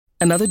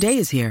Another day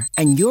is here,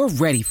 and you're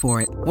ready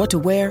for it. What to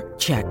wear?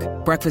 Check.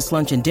 Breakfast,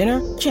 lunch, and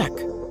dinner? Check.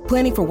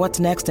 Planning for what's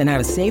next and how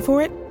to save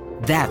for it?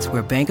 That's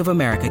where Bank of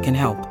America can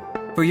help.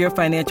 For your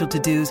financial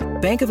to-dos,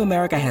 Bank of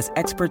America has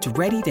experts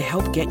ready to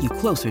help get you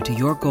closer to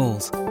your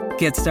goals.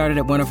 Get started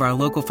at one of our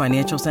local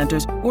financial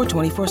centers or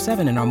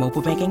 24/7 in our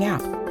mobile banking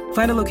app.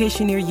 Find a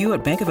location near you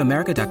at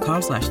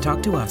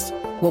bankofamerica.com/talktous.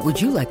 What would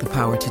you like the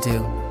power to do?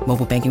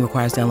 Mobile banking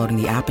requires downloading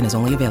the app and is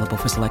only available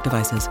for select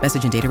devices.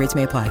 Message and data rates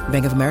may apply.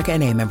 Bank of America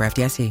N.A., member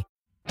FDIC.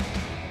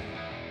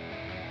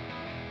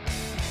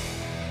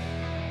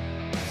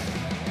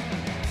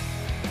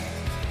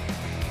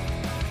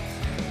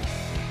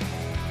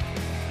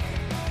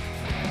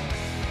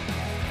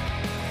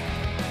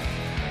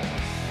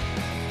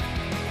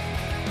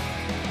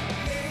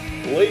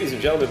 Ladies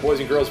and gentlemen, boys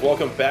and girls,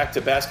 welcome back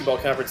to Basketball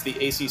Conference, the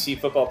ACC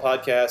Football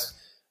Podcast.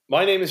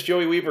 My name is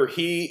Joey Weaver.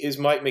 He is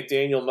Mike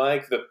McDaniel.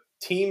 Mike, the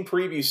team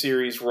preview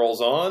series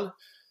rolls on.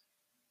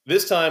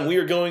 This time we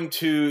are going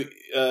to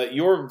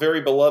your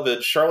very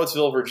beloved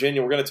Charlottesville,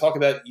 Virginia. We're going to talk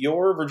about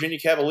your Virginia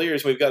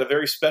Cavaliers. We've got a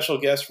very special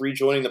guest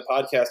rejoining the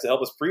podcast to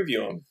help us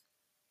preview them.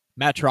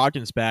 Matt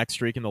Trogdon's back,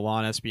 streaking the law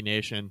on SB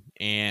Nation,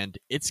 and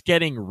it's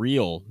getting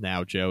real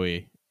now,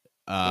 Joey.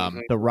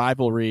 The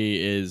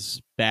rivalry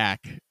is back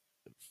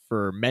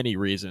for many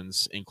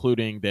reasons,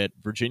 including that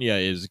Virginia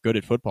is good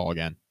at football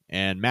again.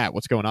 And Matt,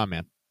 what's going on,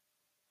 man?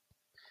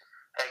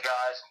 Hey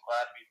guys, I'm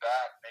glad to be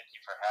back. Thank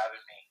you for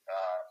having me.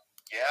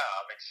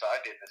 I'm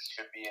excited. This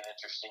should be an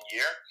interesting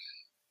year,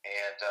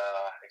 and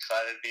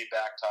excited to be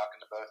back talking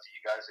to both of you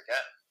guys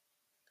again.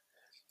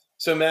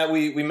 So, Matt,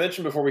 we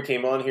mentioned before we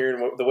came on here,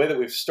 and the way that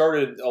we've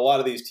started a lot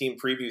of these team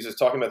previews is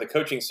talking about the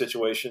coaching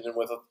situation, and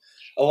with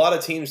a lot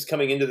of teams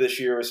coming into this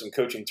year with some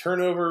coaching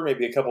turnover,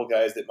 maybe a couple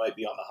guys that might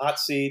be on the hot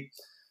seat.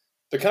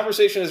 The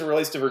conversation as it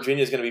relates to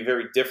Virginia is going to be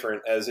very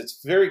different, as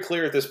it's very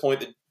clear at this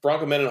point that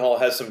Bronco Mendenhall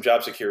has some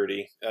job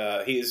security.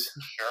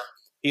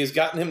 He has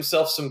gotten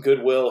himself some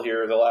goodwill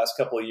here the last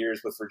couple of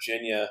years with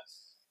Virginia.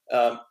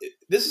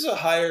 This is a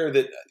hire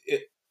that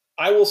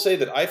I will say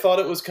that I thought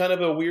it was kind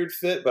of a weird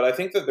fit, but I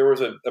think that there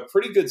was a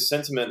pretty good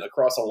sentiment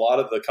across a lot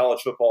of the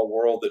college football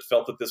world that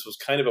felt that this was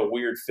kind of a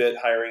weird fit,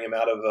 hiring him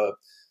out of a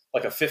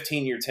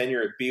 15-year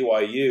tenure at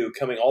BYU,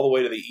 coming all the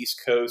way to the East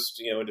Coast,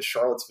 into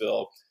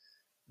Charlottesville.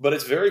 But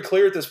it's very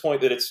clear at this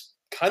point that it's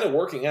kind of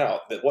working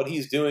out, that what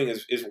he's doing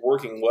is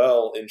working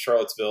well in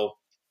Charlottesville.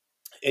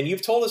 And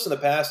you've told us in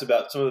the past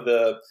about some of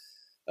the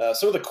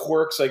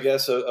quirks, I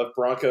guess, of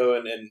Bronco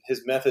and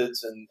his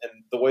methods and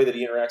the way that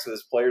he interacts with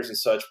his players and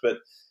such. But,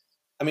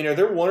 I mean, are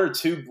there one or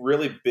two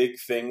really big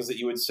things that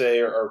you would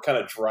say are kind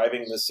of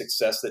driving the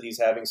success that he's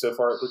having so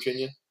far at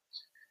Virginia?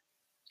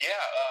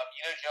 Yeah,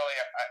 Joey,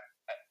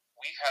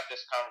 we've had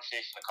this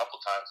conversation a couple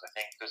times. I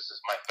think this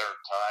is my third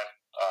time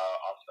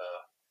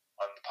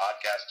on the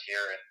podcast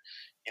here, and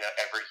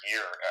every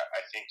year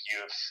I think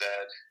you have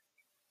said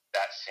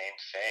that same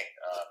thing,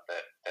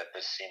 that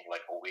this seemed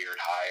like a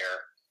weird hire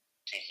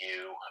to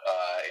you,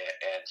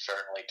 and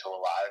certainly to a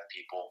lot of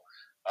people.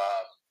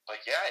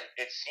 But yeah,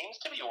 it seems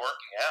to be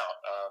working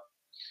out.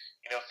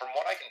 From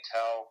what I can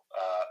tell,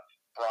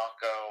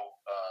 Bronco,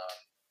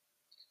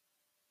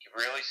 he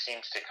really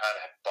seems to kind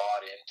of have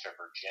bought into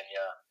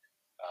Virginia.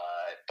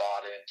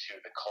 Bought into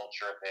the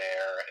culture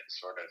there, and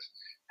sort of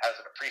has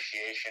an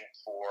appreciation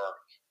for,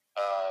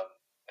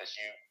 as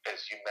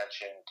you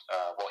mentioned.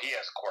 He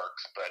has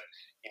quirks, but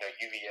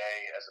UVA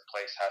as a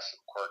place has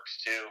some quirks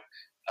too,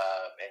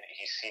 and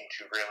he seemed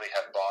to really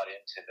have bought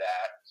into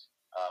that.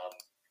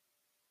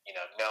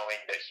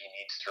 Knowing that he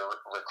needs to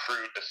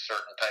recruit a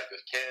certain type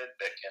of kid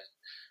that can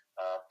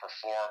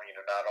perform,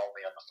 not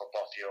only on the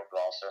football field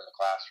but also in the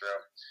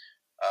classroom.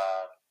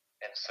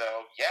 And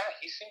so, yeah,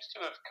 he seems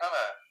to have kind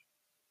of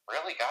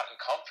really gotten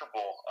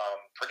comfortable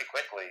pretty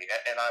quickly.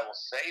 And I will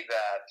say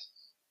that,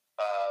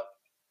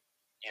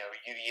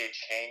 UVA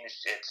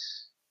changed its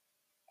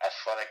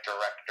athletic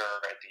director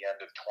at the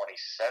end of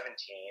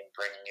 2017,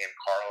 bringing in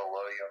Carla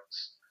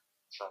Williams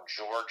from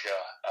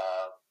Georgia,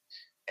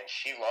 and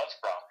she loves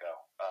Bronco,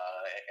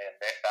 and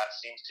that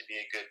seems to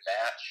be a good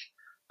match.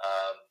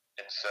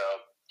 And so,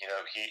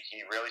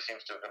 he really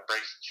seems to have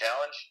embraced the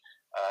challenge,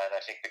 and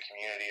I think the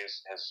community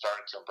has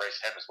started to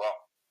embrace him as well.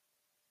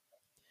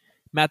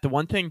 Matt, the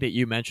one thing that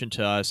you mentioned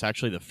to us,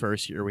 actually the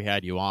first year we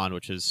had you on,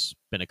 which has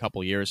been a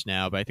couple years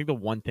now, but I think the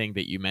one thing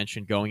that you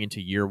mentioned going into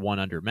year one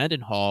under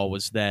Mendenhall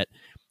was that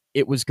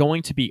it was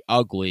going to be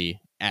ugly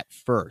at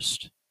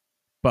first,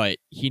 but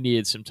he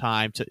needed some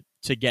time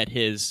to get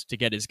his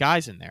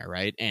guys in there,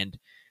 right? And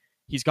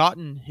he's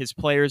gotten his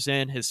players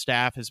in, his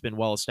staff has been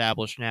well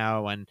established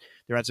now, and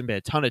there hasn't been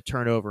a ton of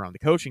turnover on the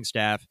coaching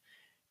staff.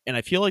 And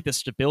I feel like the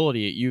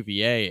stability at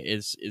UVA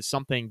is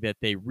something that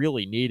they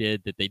really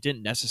needed, that they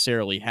didn't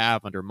necessarily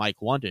have under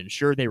Mike London.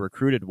 Sure, they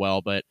recruited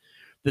well, but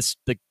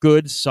the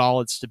good,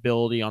 solid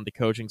stability on the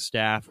coaching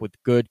staff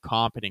with good,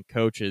 competent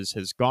coaches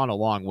has gone a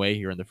long way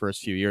here in the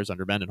first few years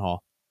under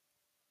Mendenhall.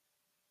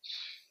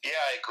 Yeah,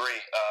 I agree.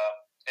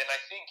 And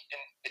I think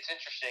it's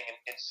interesting.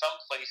 In some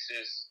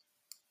places,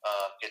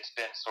 it's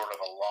been sort of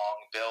a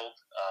long build,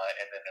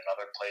 and then in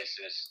other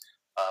places,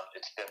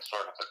 it's been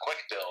sort of a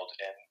quick build.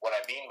 And what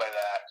I mean by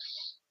that,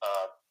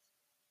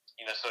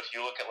 so if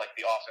you look at like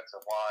the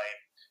offensive line,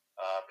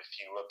 if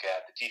you look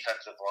at the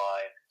defensive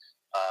line,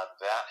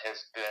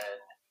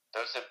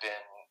 those have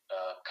been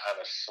kind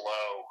of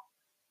slow.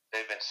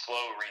 They've been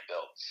slow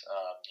rebuilds.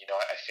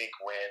 I think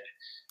when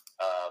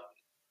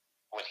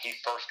he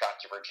first got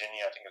to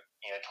Virginia, I think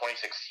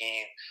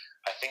 2016,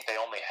 I think they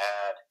only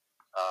had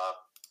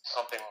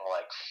something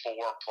like 4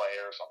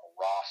 players on the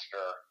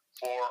roster,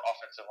 4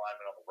 offensive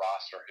linemen on the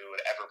roster who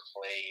had ever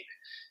played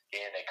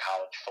in a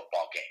college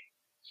football game.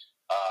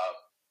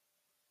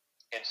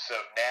 And so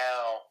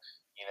now,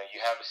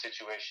 you have a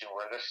situation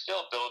where they're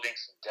still building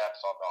some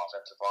depth on the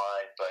offensive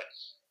line, but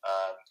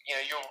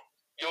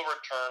you'll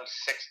return 6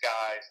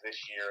 guys this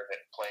year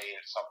that played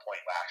at some point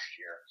last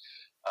year,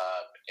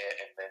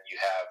 and then you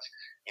have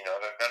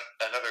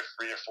another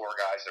 3 or 4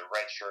 guys that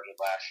redshirted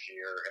last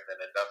year, and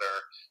then another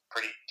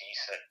pretty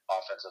decent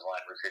offensive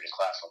line recruiting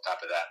class on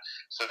top of that.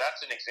 So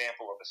that's an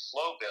example of a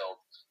slow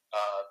build,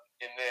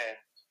 and then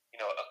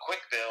a quick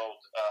build.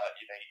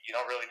 You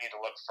don't really need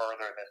to look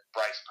further than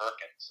Bryce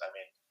Perkins. I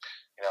mean,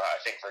 I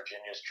think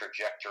Virginia's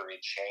trajectory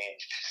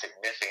changed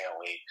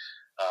significantly.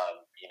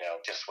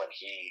 Just when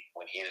he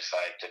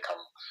decided to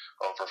come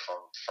over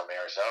from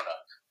Arizona,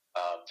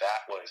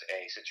 that was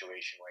a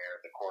situation where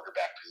the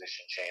quarterback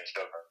position changed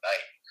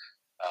overnight.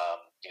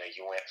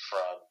 You went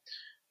from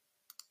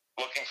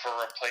looking for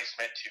a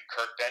replacement to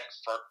Kurt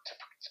Benkert,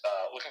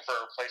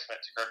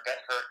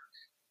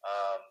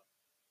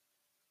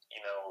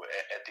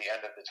 at the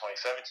end of the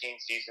 2017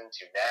 season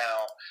to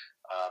now,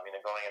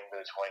 going into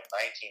the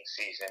 2019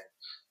 season,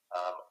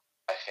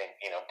 I think,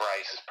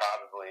 Bryce is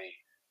probably,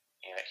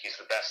 he's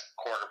the best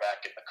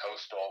quarterback in the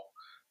Coastal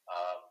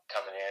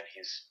coming in.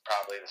 He's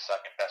probably the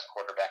second best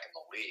quarterback in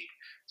the league.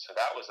 So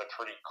that was a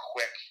pretty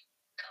quick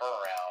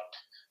turnaround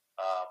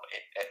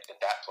at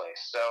that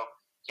place. So,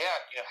 yeah,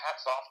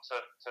 hats off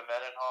to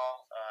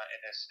Mendenhall and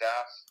his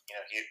staff.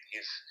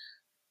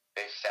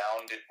 They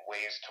found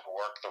ways to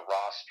work the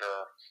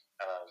roster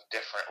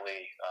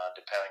differently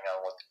depending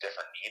on what the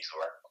different needs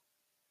were.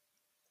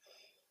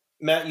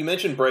 Matt, you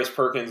mentioned Bryce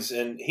Perkins,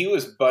 and he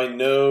was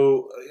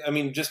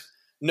just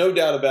no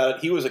doubt about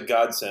it, he was a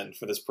godsend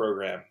for this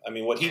program. I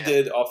mean, what he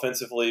did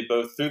offensively,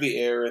 both through the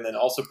air and then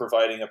also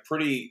providing a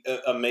pretty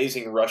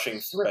amazing rushing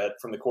threat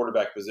from the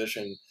quarterback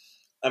position.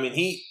 I mean,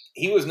 he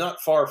was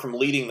not far from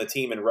leading the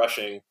team in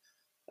rushing.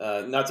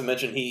 Not to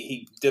mention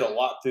he did a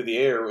lot through the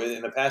air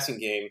in the passing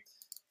game.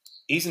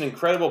 He's an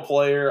incredible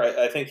player.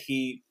 I think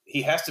he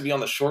has to be on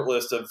the short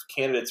list of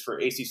candidates for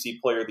ACC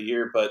Player of the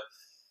Year. But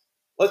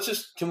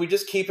can we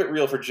just keep it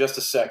real for just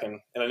a second?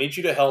 And I need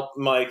you to help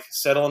Mike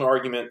settle an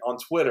argument on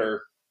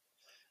Twitter.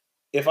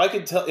 If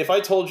I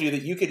told you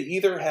that you could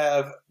either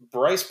have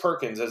Bryce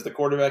Perkins as the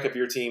quarterback of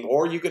your team,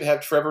 or you could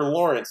have Trevor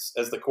Lawrence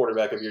as the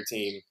quarterback of your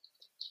team,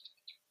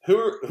 who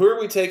are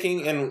we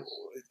taking, and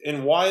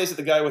why is it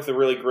the guy with the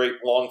really great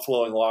long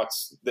flowing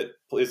locks that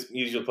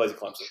usually plays at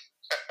Clemson?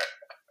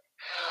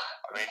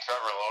 I mean,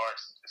 Trevor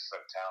Lawrence is so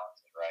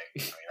talented, right?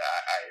 I mean,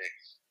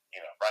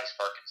 Bryce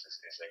Perkins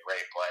is a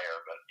great player,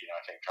 but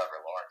I think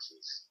Trevor Lawrence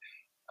is,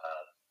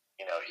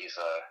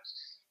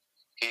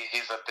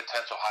 he's a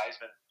potential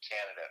Heisman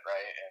candidate,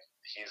 right? And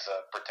he's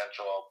a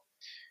potential,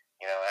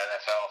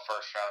 NFL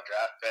first round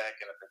draft pick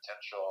and a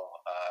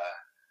potential,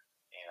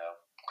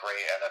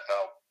 great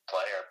NFL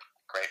player,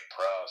 great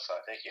pro. So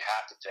I think you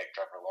have to take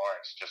Trevor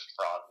Lawrence just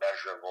for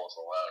unmeasurables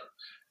alone.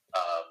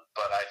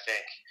 But I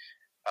think,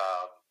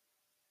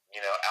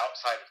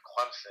 outside of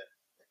Clemson,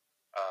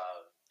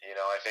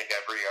 I think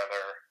every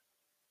other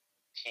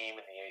team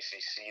in the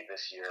ACC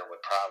this year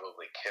would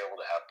probably kill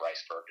to have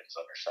Bryce Perkins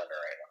under center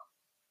right now.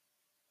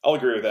 I'll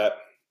agree with that.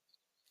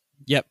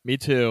 Yep, me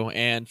too.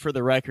 And for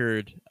the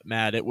record,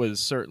 Matt, it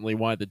was certainly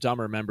one of the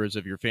dumber members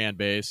of your fan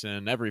base,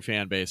 and every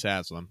fan base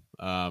has them.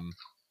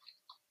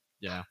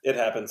 Yeah, it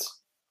happens.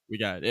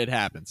 It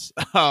happens.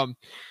 Was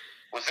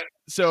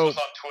it on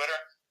Twitter?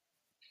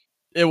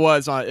 It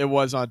was on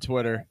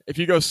Twiter. If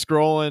you go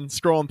scrolling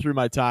through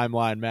my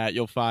timeline, Matt,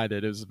 you'll find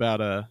it. It was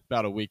about a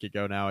week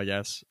ago now, I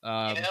guess.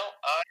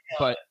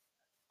 But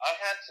I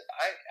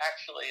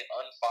actually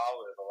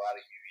unfollowed a lot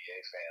of UVA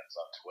fans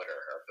on Twitter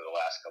over the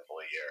last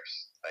couple of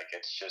years. Like,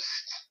 it's just,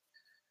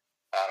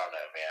 I don't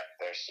know, man.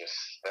 There are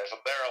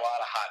a lot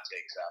of hot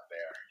takes out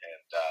there,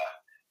 and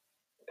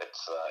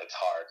it's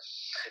hard.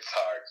 It's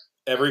hard.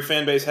 Every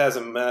fan base has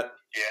them, Matt.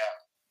 Yeah.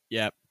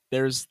 Yep.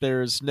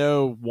 There's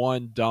no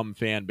one dumb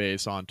fan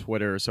base on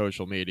Twitter or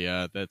social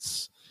media.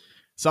 That's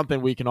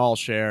something we can all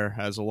share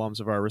as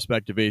alums of our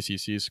respective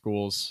ACC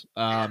schools.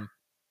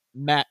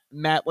 Matt,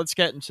 let's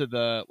get into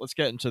the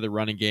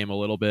running game a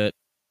little bit.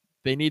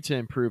 They need to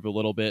improve a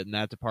little bit in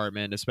that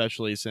department,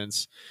 especially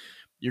since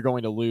you're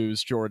going to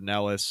lose Jordan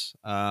Ellis.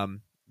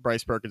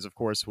 Bryce Perkins, of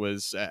course,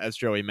 was, as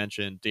Joey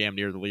mentioned, damn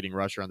near the leading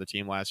rusher on the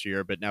team last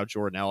year, but now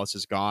Jordan Ellis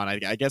is gone.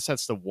 I guess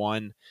that's the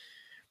one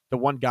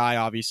guy,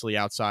 obviously,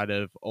 outside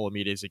of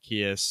Olamide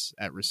Zaccheaus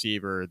at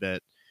receiver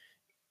that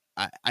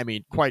I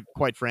mean,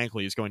 quite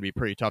frankly, is going to be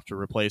pretty tough to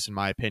replace, in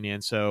my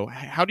opinion. So,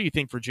 how do you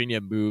think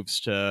Virginia moves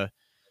to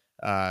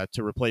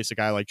replace a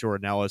guy like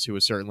Jordan Ellis, who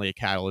was certainly a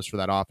catalyst for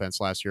that offense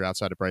last year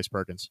outside of Bryce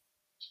Perkins?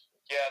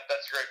 Yeah,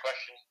 that's a great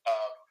question.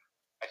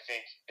 I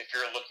think if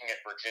you're looking at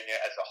Virginia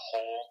as a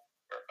whole,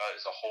 or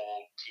as a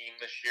whole team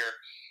this year,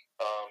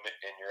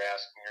 and you're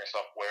asking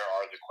yourself where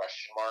are the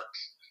question marks,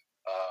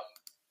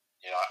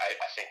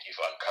 I think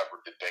you've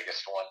uncovered the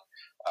biggest one.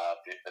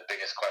 The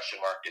biggest question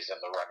mark is in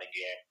the running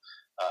game.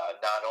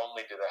 Not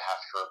only do they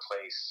have to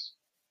replace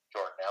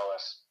Jordan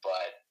Ellis,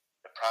 but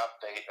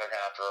they're going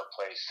to have to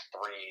replace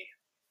three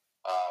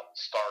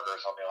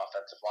starters on the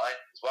offensive line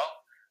as well.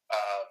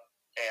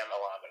 And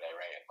Olamide,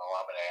 right? And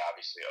Olamide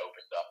obviously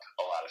opened up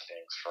a lot of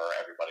things for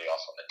everybody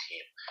else on the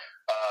team.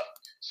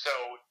 So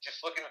just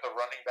looking at the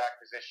running back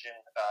position,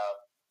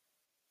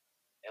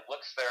 it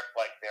looks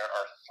like there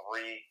are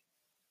three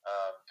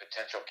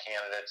potential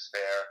candidates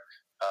there.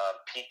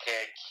 PK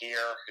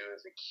Kier, who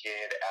is a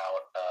kid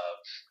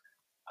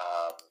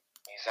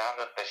he's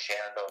out of the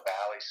Shenandoah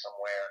Valley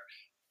somewhere.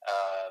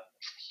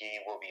 He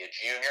will be a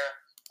junior.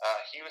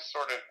 He was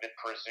sort of the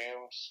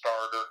presumed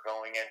starter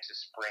going into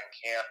spring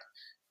camp,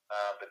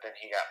 but then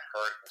he got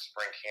hurt in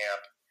spring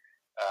camp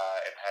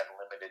and had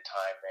limited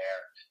time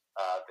there.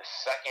 The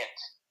second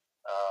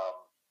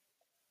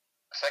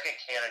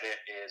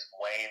candidate is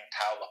Wayne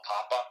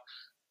Taulapapa,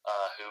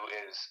 who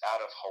is out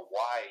of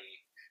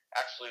Hawaii.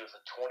 Actually, was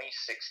a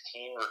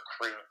 2016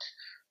 recruit,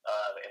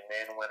 and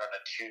then went on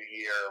a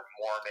 2-year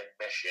Mormon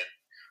mission.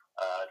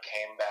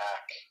 Came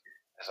back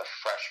as a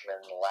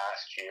freshman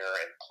last year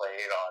and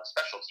played on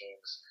special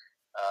teams,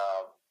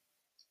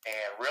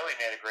 and really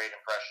made a great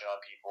impression on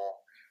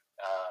people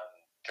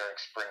during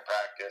spring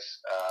practice.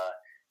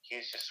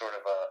 He's just sort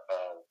of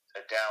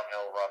a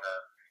downhill runner,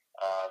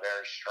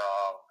 very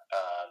strong,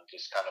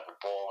 just kind of a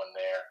bull in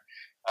there.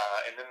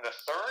 And then the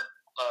third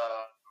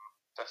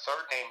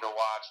name to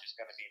watch is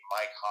going to be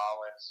Mike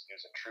Hollins,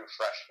 who's a true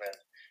freshman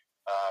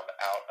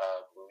out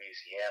of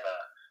Louisiana.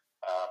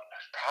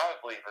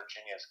 Probably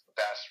Virginia's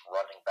best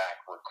running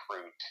back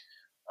recruit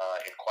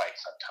in quite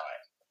some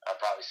time.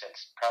 Probably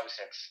since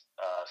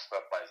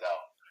Smoke Mizell.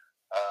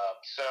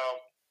 So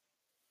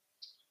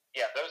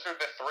yeah, those are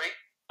the three.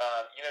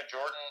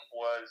 Jordan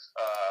was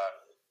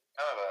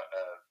kind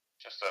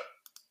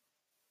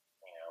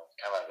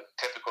of a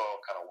typical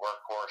kind of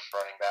workhorse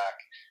running back.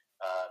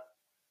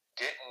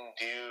 Didn't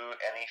do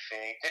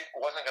anything.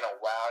 Wasn't going to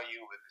wow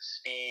you with his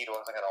speed.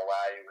 Wasn't going to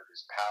wow you with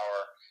his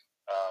power.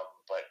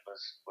 But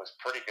was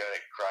pretty good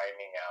at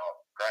grinding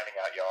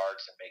out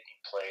yards and making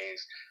plays.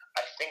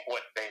 I think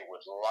what they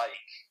would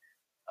like,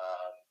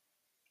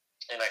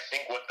 and I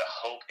think what the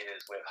hope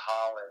is with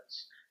Hollins,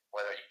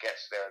 whether he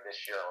gets there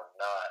this year or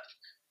not,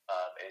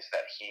 is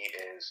that he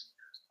is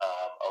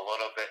a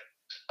little bit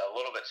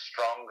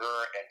stronger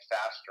and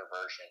faster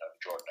version of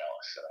Jordan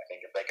Ellis. And I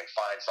think if they can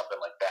find something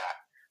like that,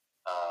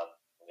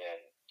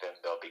 then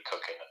they'll be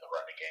cooking in the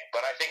running game.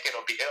 But I think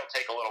it'll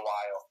take a little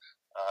while,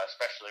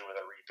 especially with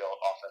a rebuilt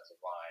offensive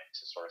line,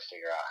 to sort of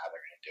figure out how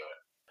they're going to do it.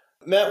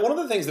 Matt, one of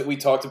the things that we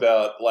talked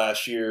about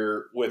last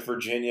year with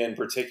Virginia in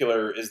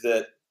particular is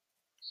that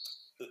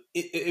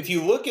if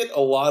you look at a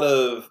lot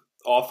of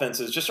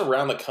offenses just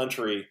around the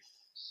country,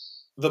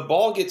 the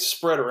ball gets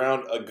spread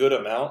around a good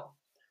amount.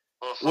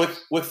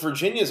 With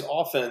Virginia's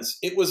offense,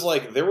 it was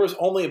like there was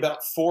only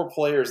about 4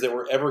 players that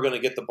were ever going to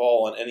get the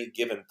ball on any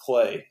given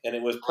play. And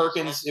it was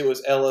Perkins, it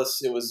was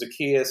Ellis, it was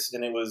Zacchaeus,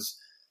 and it was,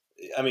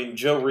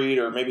 Joe Reed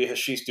or maybe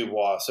Hashish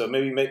Dubois. So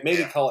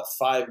maybe call it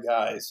 5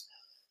 guys.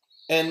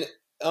 And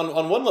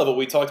on one level,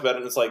 we talked about it,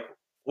 and it's like,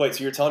 wait,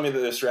 so you're telling me that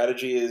the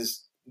strategy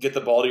is get the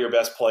ball to your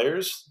best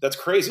players? That's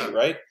crazy,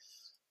 right?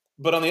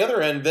 But on the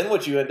other end, then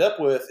what you end up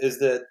with is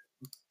that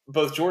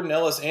both Jordan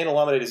Ellis and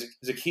Olamide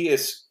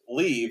Zacchaeus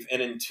leave,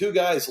 and in 2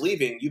 guys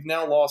leaving, you've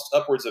now lost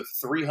upwards of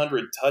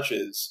 300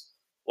 touches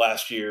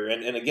last year.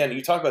 And again,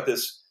 you talk about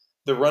this,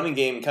 the running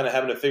game kind of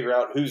having to figure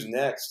out who's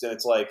next, and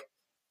it's like,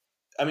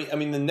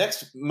 the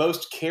next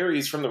most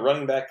carries from the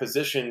running back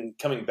position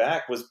coming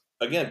back was,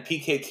 again,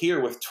 PK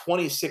Kier with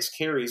 26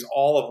 carries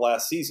all of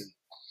last season.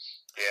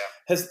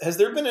 Yeah. Has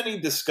there been any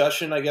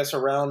discussion, I guess,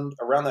 around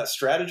that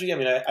strategy?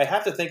 I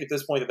have to think at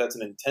this point that that's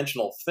an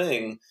intentional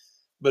thing.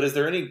 But is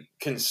there any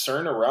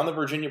concern around the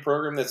Virginia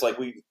program that's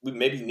like we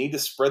maybe need to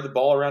spread the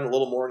ball around a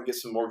little more and get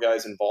some more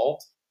guys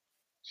involved?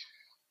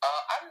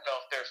 I don't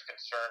know if there's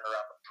concern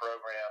around the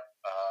program,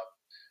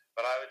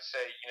 but I would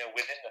say,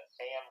 within the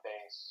fan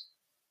base,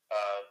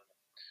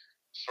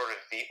 sort of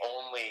the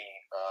only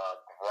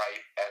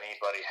gripe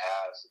anybody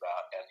has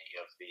about any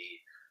of the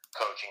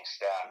coaching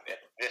staff at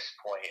this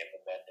point in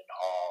the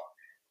Mendenhall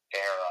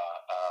era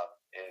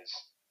is,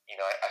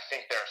 I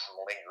think there are some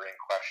lingering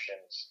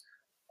questions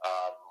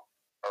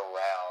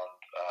around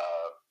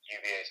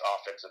UVA's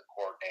offensive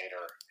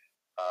coordinator,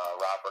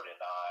 Robert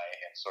Anae,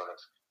 and sort of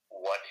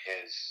what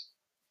his,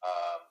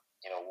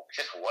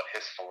 just what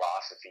his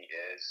philosophy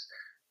is,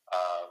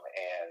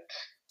 and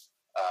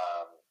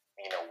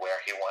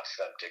where he wants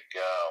them to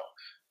go.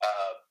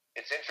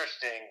 It's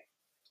interesting,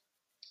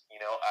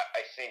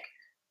 I think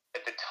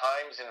at the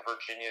times in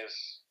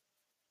Virginia's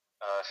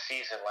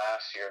season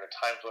last year, the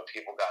times when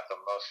people got the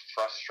most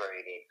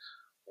frustrated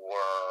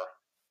were,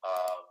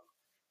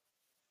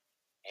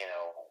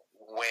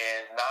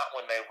 not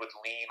when they would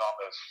lean on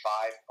those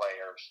 5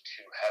 players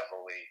too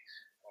heavily,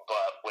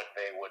 but when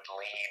they would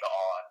lean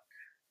on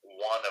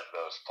one of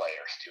those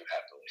players too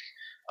heavily,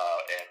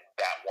 and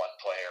that one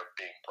player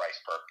being Bryce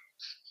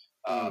Perkins.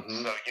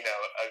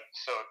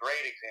 So a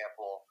great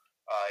example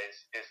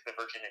is the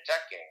Virginia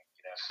Tech game.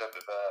 So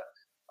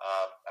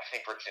I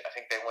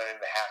think they went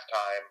into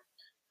halftime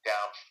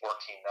down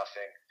 14-0.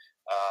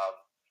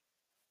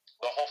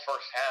 The whole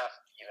first half,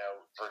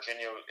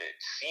 it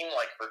seemed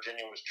like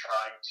Virginia was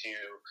trying to,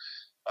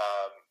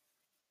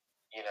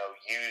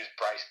 use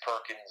Bryce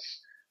Perkins,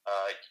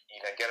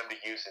 get him to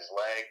use his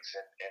legs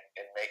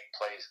and make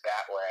plays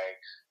that way,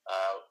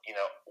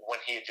 when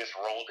he had just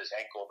rolled his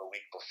ankle the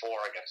week before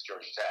against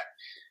Georgia Tech.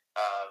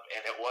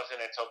 And it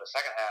wasn't until the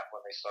second half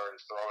when they started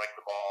throwing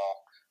the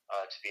ball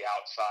to the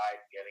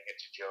outside, getting it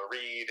to Joe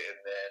Reed, and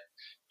then,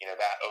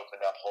 that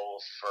opened up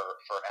holes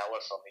for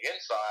Ellis on the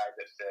inside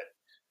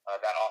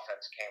that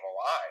offense came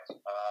alive.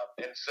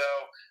 And so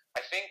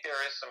I think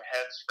there is some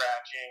head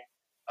scratching.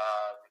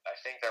 I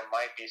think there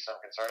might be some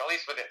concern, at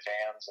least within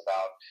fans,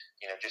 about,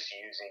 just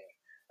using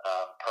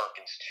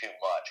Perkins too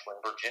much.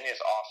 When Virginia's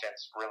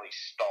offense really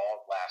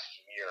stalled last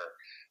year,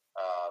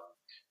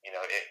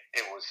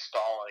 it was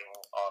stalling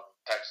on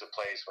types of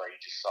plays where you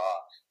just saw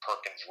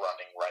Perkins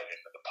running right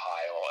into the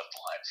pile at the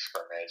line of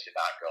scrimmage and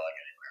not going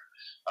anywhere.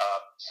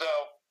 So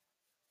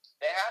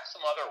they have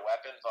some other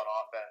weapons on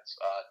offense.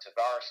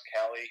 Tavares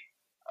Kelly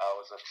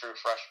was a true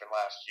freshman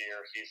last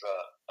year. He's a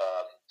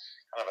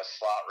kind of a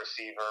slot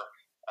receiver,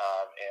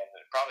 and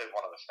probably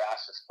one of the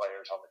fastest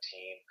players on the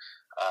team.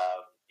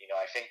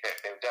 I think that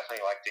they would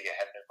definitely like to get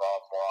him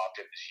involved more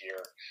often this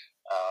year.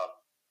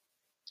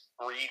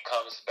 Reed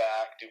comes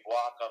back.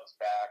 Dubois comes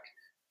back.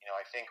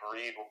 I think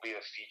Reed will be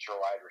the feature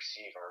wide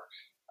receiver.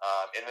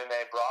 And then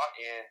they brought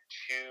in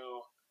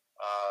 2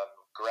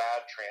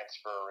 grad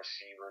transfer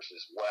receivers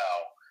as well.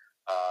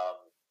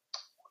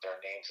 Their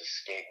names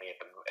escape me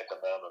at the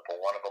moment, but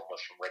one of them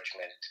was from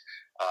Richmond,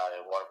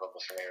 and one of them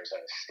was from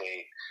Arizona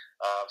State.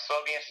 So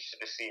I'll be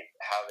interested to see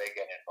how they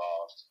get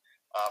involved.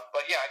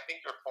 But yeah, I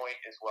think your point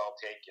is well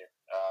taken.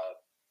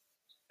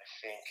 I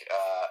think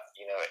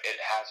it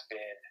has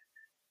been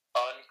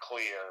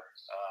unclear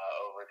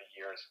over the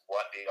years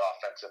what the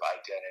offensive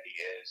identity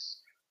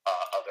is,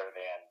 other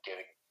than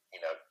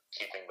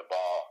keeping the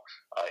ball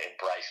in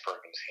Bryce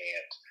Perkins'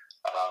 hand.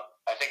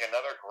 I think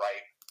another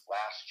gripe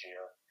last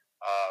year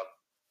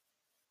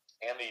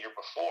and the year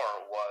before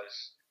was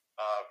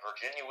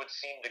Virginia would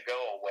seem to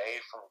go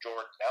away from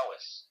Jordan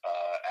Ellis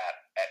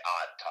at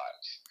odd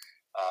times.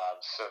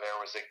 So there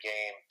was a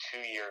game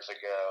 2 years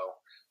ago.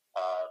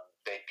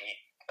 They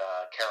beat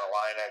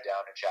Carolina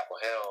down in Chapel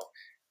Hill,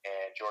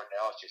 and Jordan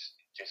Ellis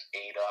just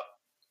ate up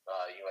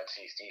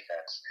UNC's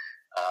defense,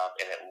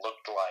 and it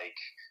looked like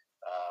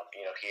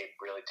he had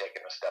really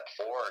taken a step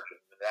forward.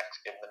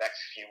 In the next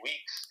few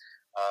weeks,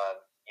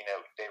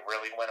 they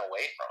really went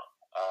away from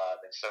him,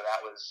 and so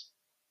it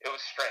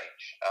was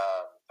strange.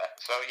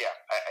 So yeah,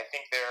 I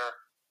think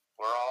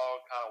we're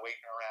all kind of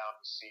waiting around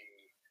to see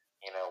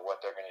what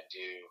they're going to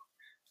do,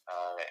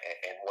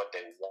 and what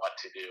they want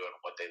to do, and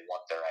what they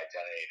want their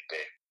identity to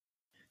be.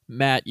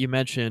 Matt, you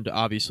mentioned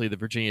obviously the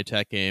Virginia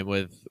Tech game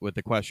with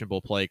the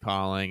questionable play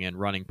calling and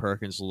running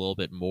Perkins a little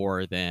bit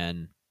more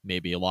than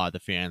maybe a lot of the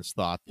fans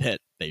thought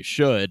that they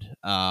should.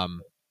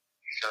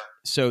 Sure.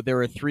 So there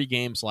were 3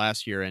 games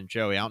last year, and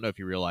Joey, I don't know if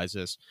you realize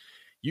this,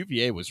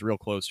 UVA was real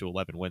close to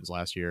 11 wins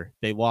last year.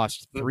 They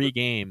lost 3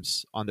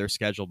 games on their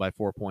schedule by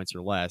 4 points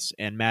or less.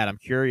 And Matt, I'm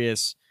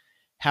curious,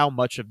 how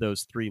much of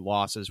those 3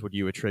 losses would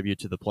you attribute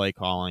to the play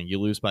calling? You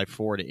lose by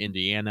 4 to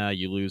Indiana.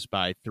 You lose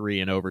by 3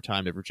 in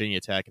overtime to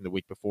Virginia Tech. And the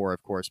week before,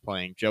 of course,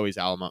 playing Joey's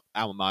alma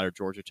mater,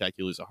 Georgia Tech,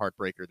 you lose a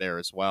heartbreaker there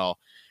as well.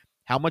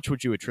 How much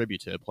would you attribute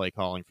to play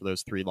calling for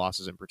those 3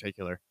 losses in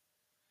particular?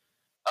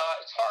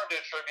 It's hard to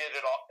attribute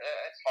it all.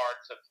 It's hard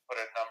to put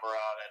a number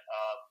on it.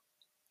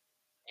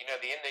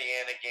 The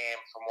Indiana game,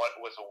 from what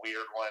was a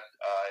weird one,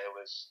 there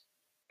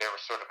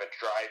was sort of a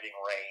driving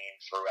rain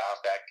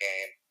throughout that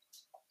game.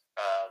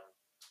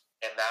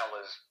 And that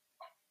was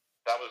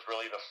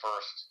really the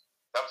first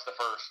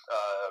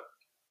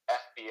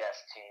FBS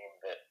team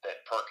that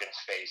Perkins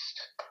faced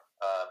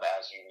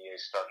as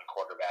UVA's starting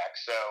quarterback.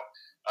 So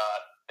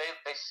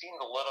they seemed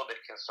a little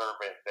bit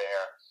conservative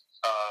there.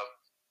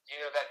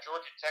 That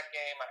Georgia Tech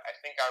game, I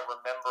think I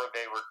remember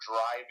they were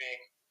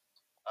driving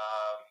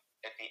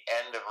at the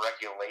end of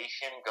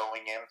regulation,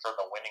 going in for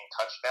the winning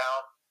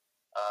touchdown,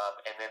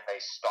 and then they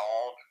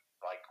stalled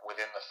like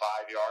within the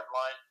 5-yard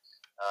line.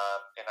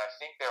 And I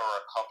think there were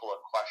a couple of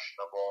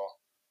questionable.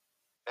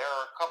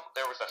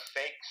 There was a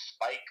fake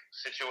spike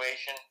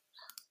situation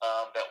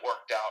that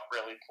worked out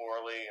really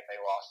poorly, and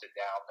they lost it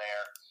down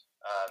there.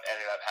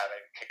 Ended up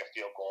having to kick a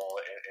field goal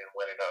and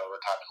win into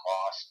overtime and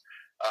lost.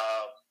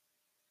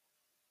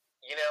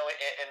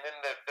 And then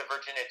the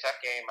Virginia Tech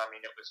game. I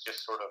mean, it was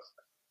just sort of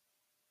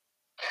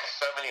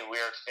so many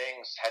weird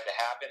things had to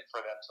happen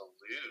for them to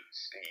lose.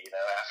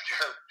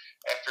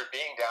 After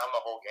being down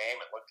the whole game,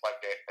 it looked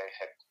like they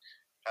had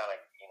kind of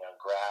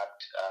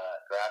grabbed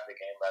the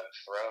game by the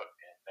throat,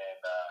 and then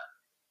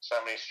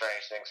so many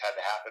strange things had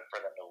to happen for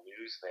them to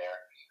lose there.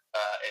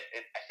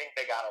 I think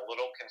they got a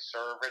little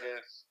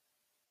conservative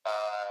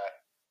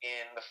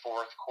in the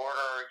fourth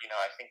quarter.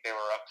 I think they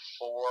were up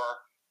 4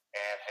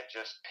 and had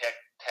just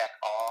picked Tech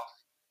off.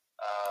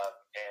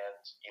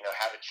 And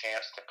had a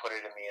chance to put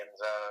it in the end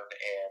zone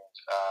and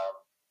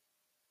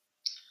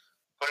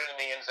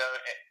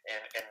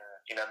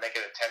make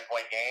it a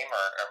 10-point game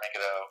or make it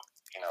a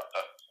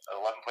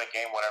 11-point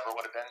game, whatever it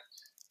would have been.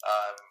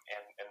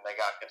 And they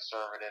got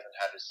conservative and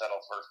had to settle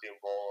for a field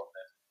goal and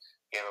then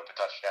gave up a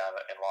touchdown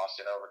and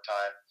lost in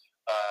overtime.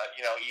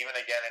 Even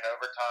again in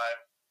overtime,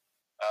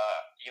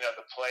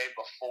 the play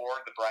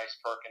before the Bryce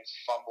Perkins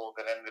fumble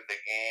that ended the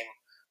game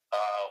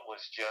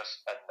was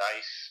just a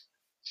nice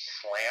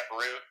slant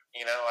route.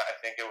 I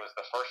think it was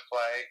the first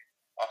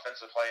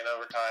offensive play in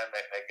overtime.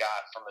 They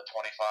got from the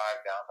 25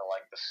 down to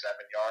like the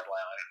 7-yard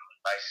line. It was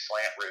a nice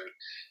slant route.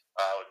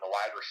 And the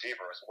wide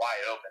receiver was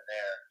wide open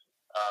there.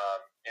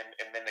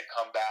 And then to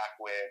come back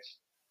with,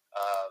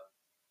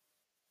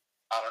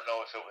 I don't know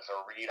if it was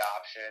a read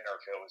option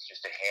or if it was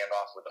just a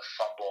handoff with a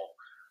fumble.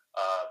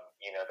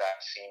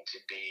 That seemed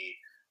to be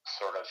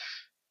sort of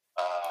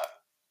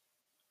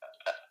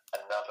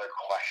another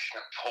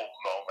questionable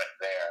moment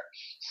there.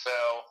 So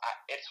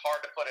it's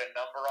hard to put a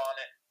number on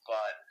it,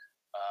 but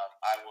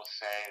I will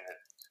say that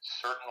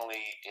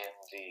certainly in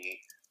the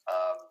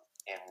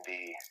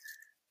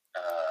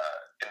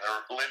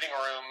living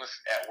rooms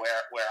at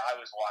where I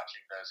was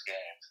watching those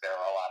games, there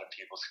were a lot of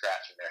people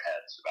scratching their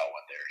heads about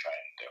what they were trying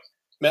to do.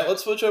 Matt,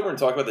 let's switch over and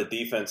talk about the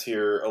defense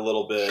here a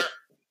little bit. Sure.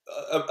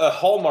 A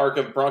hallmark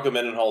of Bronco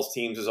Mendenhall's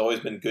teams has always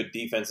been good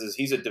defenses.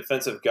 He's a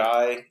defensive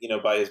guy,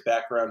 by his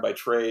background, by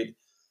trade.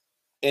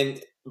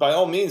 And by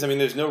all means,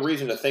 there's no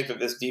reason to think that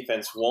this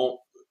defense won't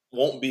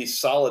be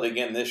solid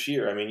again this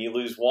year. You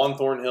lose Juan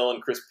Thornhill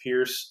and Chris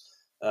Pierce,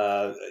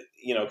 a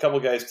couple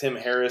of guys, Tim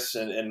Harris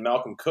and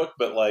Malcolm Cook,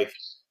 but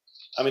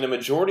a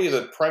majority of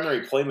the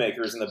primary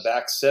playmakers in the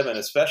back seven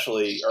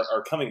especially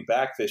are coming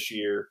back this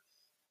year.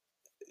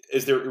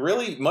 Is there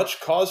really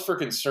much cause for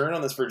concern on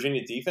this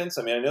Virginia defense?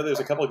 I know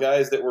there's a couple of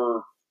guys that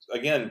were,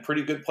 again,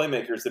 pretty good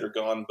playmakers that are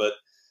gone, but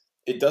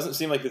it doesn't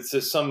seem like it's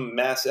just some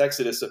mass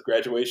exodus of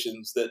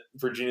graduations that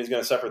Virginia's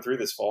going to suffer through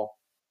this fall.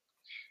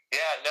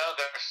 Yeah, no,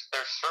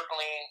 there's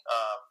certainly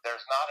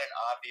there's not an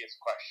obvious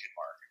question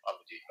mark on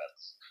the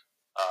defense.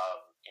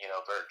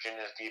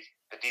 Virginia's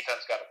the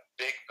defense got a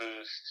big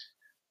boost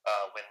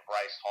when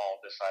Bryce Hall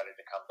decided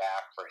to come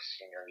back for his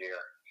senior year.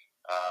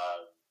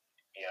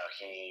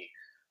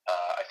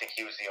 I think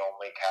he was the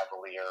only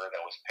Cavalier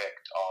that was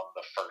picked on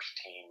the first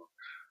team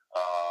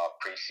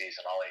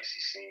preseason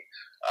All-ACC.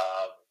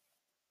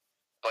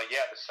 But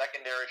yeah, the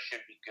secondary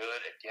should be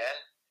good again.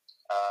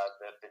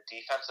 The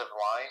defensive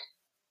line,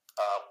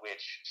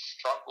 which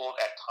struggled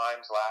at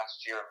times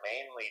last year,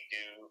 mainly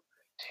due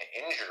to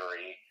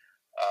injury,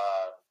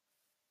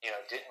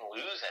 didn't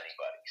lose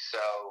anybody.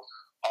 So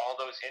all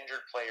those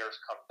injured players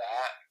come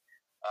back,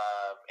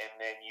 and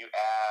then you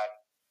add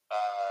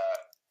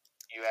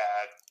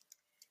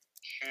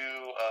 2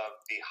 of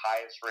the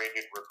highest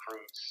rated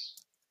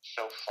recruits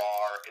so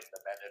far in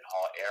the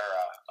Mendenhall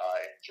era,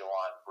 in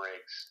Jawan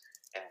Briggs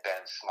and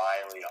Ben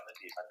Smiley on the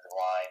defensive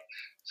line.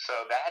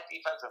 So that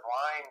defensive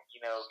line,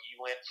 you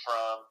went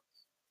from,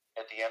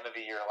 at the end of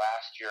the year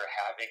last year,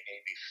 having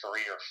maybe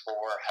 3 or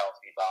 4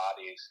 healthy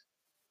bodies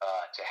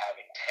to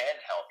having 10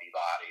 healthy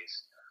bodies,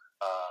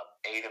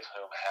 8 of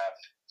whom have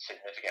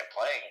significant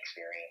playing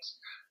experience.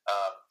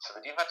 So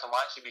the defensive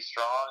line should be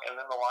strong. And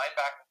then the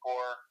linebacker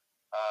core,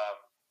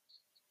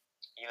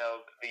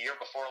 the year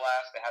before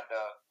last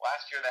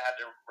year they had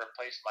to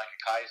replace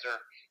Micah Kaiser,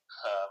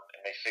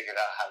 and they figured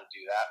out how to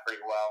do that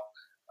pretty well.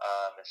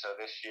 And so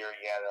this year,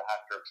 they'll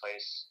have to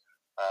replace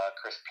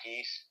Chris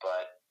Peace,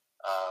 but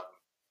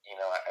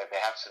they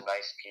have some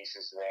nice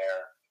pieces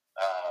there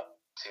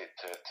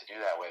to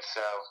do that with.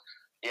 So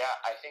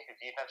I think the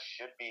defense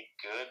should be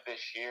good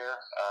this year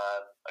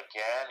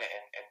again,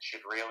 and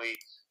should really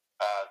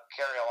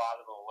carry a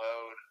lot of the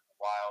load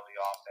while the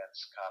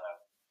offense kind of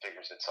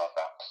figures itself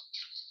out.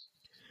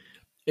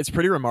 It's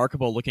pretty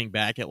remarkable looking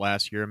back at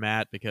last year,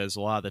 Matt, because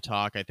a lot of the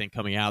talk, I think,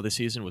 coming out of the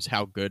season was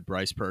how good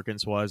Bryce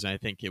Perkins was. And I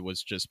think it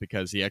was just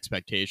because the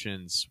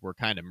expectations were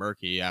kind of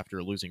murky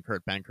after losing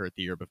Kurt Benkert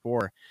the year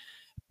before.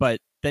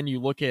 But then you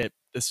look at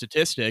the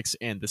statistics,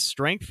 and the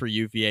strength for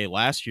UVA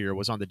last year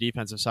was on the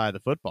defensive side of the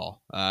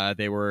football.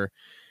 They were,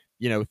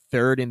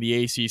 third in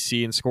the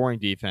ACC in scoring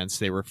defense.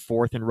 They were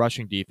 4th in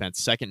rushing defense,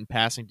 2nd in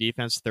passing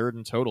defense, 3rd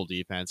in total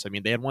defense.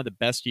 They had one of the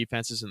best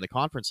defenses in the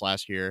conference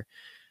last year.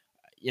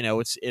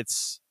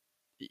 It's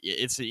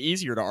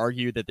easier to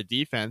argue that the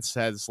defense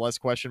has less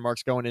question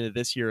marks going into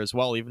this year as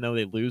well, even though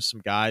they lose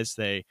some guys.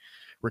 They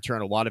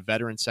return a lot of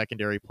veteran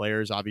secondary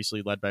players,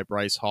 obviously led by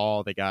Bryce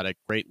Hall. They got a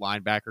great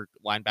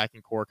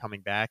linebacking core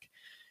coming back.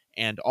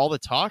 And all the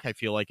talk, I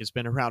feel like, has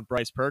been around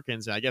Bryce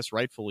Perkins, and I guess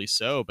rightfully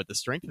so, but the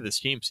strength of this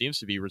team seems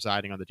to be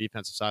residing on the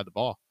defensive side of the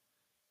ball.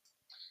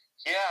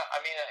 Yeah, I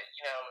mean,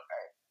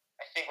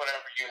 I think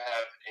whenever you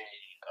have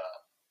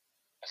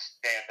a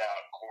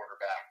standout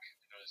quarterback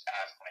who's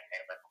as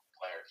dynamic a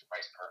player as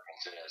Bryce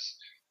Perkins is,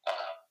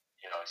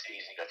 it's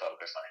easy to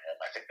focus on him.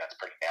 I think that's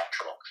pretty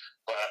natural.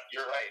 But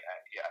you're right.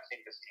 I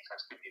think this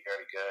defense could be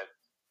very good.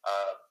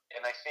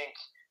 And I think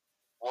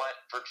what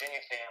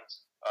Virginia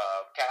fans,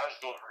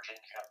 casual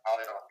Virginia fans,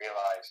 probably don't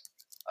realize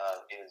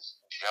is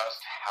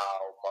just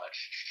how much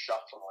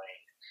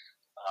shuffling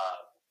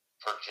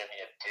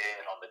Virginia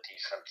did on the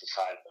defensive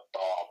side of the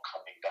ball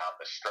coming down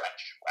the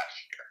stretch last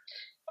year.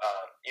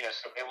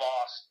 So they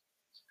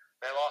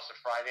lost a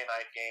Friday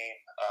night game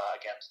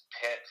against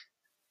Pitt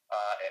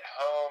at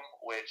home,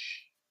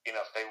 which,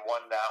 if they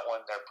won that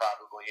one, they're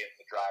probably in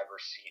the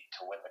driver's seat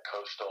to win the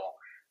Coastal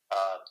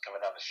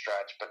coming down the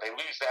stretch. But they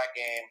lose that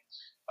game.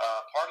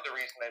 Part of the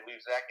reason they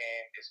lose that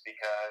game is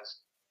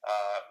because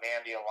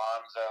Mandy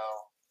Alonso,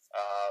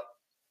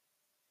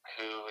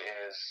 who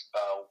is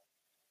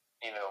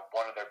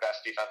one of their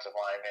best defensive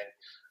linemen,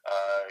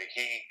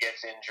 he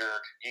gets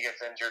injured. He gets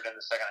injured in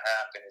the second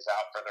half and is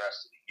out for the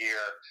rest of the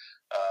year.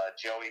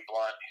 Joey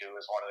Blunt, who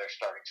is one of their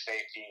starting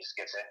safeties,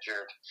 gets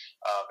injured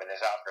and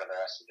is out for the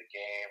rest of the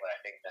game. And I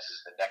think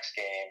misses the next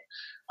game.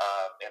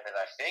 And then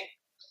I think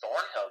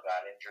Thornhill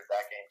got injured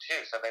that game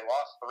too. So they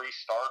lost 3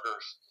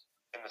 starters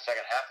in the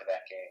second half of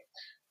that game.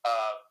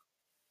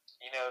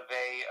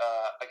 They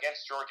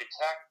against Georgia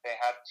Tech, they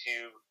had to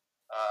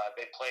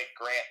they played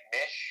Grant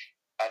Mish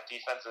at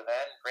defensive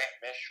end. Grant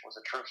Mish was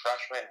a true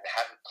freshman and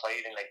hadn't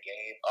played in a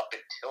game up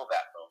until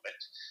that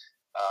moment.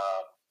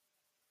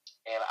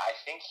 And I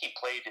think he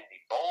played in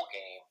the bowl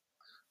game,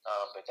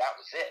 but that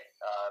was it.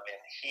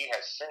 And he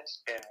has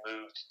since been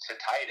moved to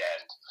tight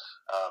end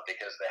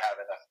because they have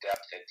enough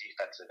depth at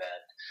defensive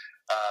end.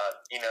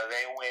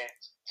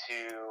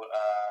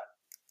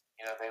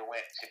 They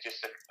went to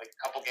just a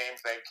couple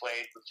games they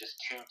played with just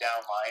 2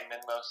 down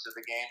linemen most of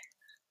the game,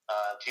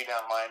 2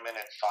 down linemen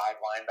and 5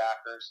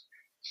 linebackers.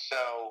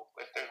 So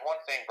if there's one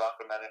thing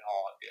Bronco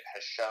Mendenhall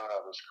has shown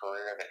over his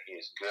career that he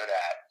is good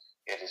at,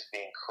 it is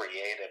being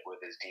creative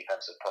with his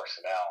defensive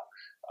personnel.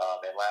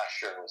 And last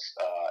year was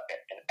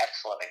an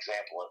excellent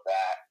example of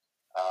that.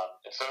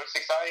 And so it's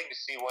exciting to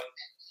see what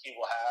he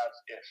will have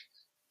if,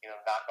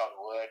 knock on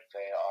wood,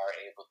 they are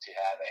able to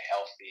have a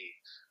healthy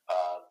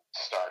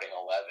starting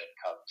 11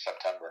 come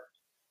September.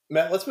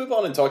 Matt, let's move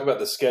on and talk about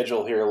the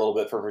schedule here a little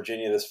bit for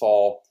Virginia this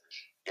fall.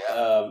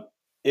 Yeah.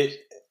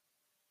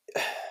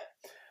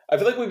 I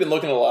feel like we've been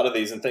looking at a lot of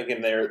these and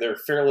thinking they're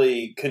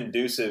fairly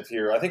conducive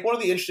here. I think one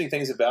of the interesting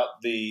things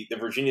about the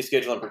Virginia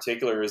schedule in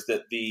particular is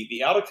that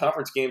the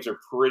out-of-conference games are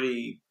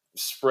pretty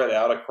spread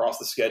out across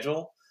the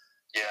schedule.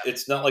 Yeah.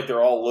 It's not like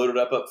they're all loaded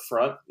up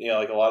front,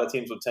 like a lot of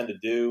teams would tend to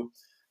do.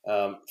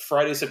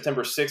 Friday,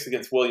 September 6th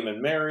against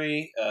William &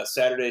 Mary.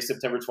 Saturday,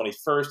 September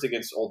 21st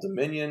against Old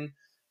Dominion.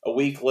 A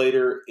week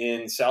later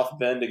in South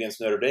Bend against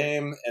Notre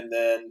Dame. And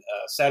then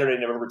Saturday,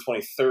 November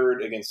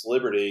 23rd against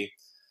Liberty.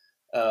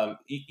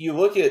 You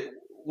look at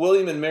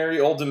William & Mary,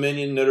 Old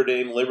Dominion, Notre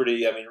Dame,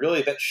 Liberty. I mean,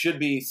 really, that should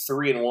be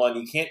 3-1.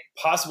 You can't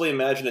possibly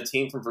imagine a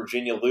team from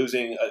Virginia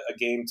losing a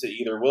game to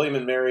either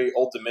William & Mary,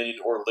 Old Dominion,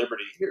 or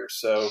Liberty here.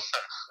 So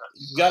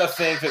you got to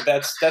think that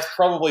that's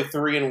probably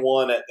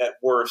 3-1 at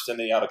worst in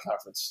the out of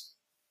conference.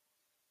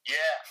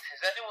 Yeah.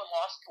 Has anyone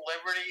lost to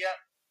Liberty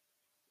yet?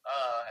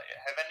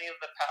 Have any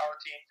of the power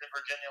teams in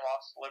Virginia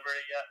lost to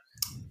Liberty yet?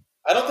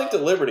 I don't think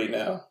to Liberty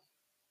now.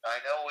 I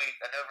know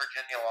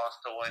Virginia lost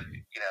to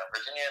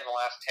Virginia in the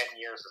last 10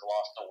 years has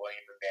lost to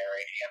William &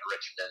 Mary and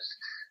Richmond.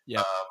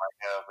 Yeah. I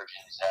know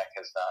Virginia Tech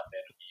has not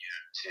been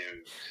immune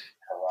to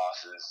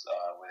losses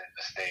within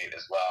the state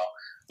as well.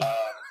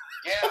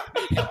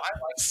 I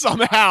like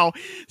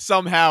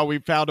somehow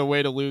we found a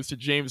way to lose to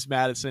James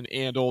Madison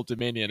and Old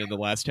Dominion in the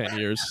last 10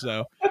 years.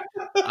 So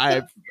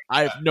I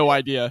have no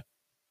idea.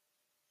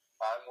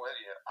 I'm with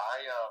you.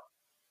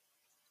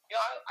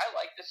 I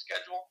like the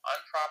schedule.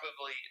 I'm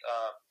probably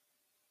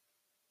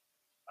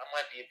I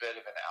might be a bit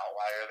of an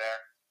outlier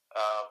there.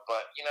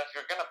 But, if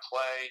you're going to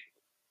play,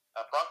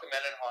 Bronco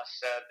Mendenhall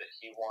said that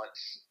he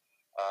wants,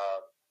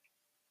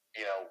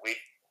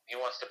 he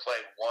wants to play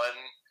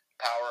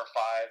 1 Power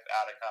 5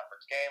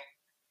 out-of-conference game.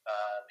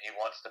 He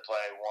wants to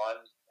play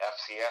 1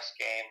 FCS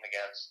game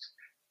against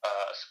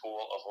a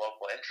school of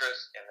local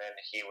interest, and then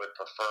he would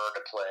prefer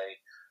to play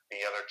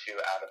the other 2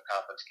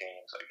 out-of-conference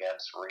games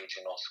against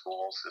regional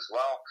schools as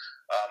well.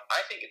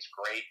 I think it's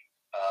great.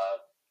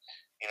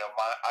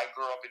 I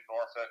grew up in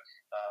Norfolk.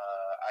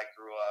 I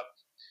grew up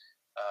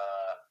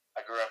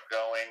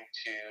going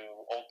to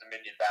Old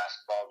Dominion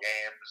basketball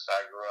games.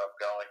 I grew up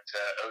going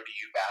to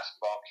ODU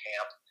basketball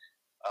camp.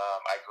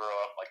 I grew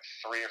up like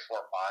 3 or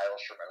 4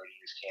 miles from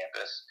ODU's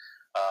campus.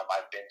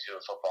 I've been to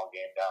a football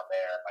game down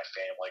there. My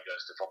family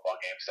goes to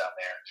football games down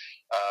there.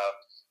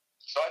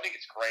 So I think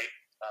it's great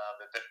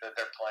that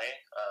they're playing.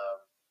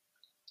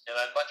 And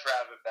I'd much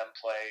rather them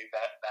play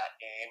that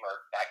game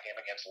or that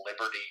game against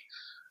Liberty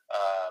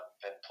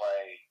than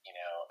play,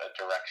 a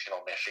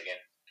directional Michigan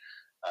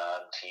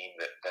team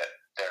that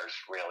there's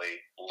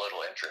really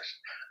little interest.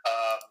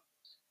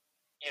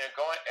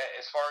 Going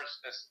as far as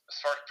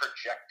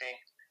projecting,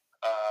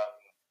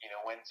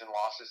 wins and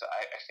losses,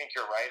 I think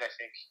you're right. I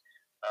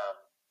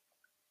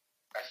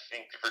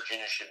think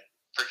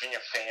Virginia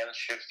fans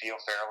should feel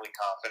fairly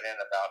confident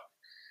about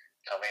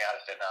coming out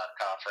of the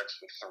non-conference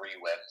with 3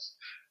 wins.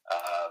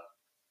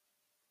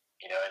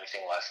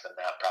 Anything less than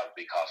that probably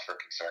be cause for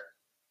concern.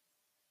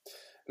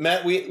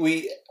 Matt,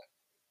 I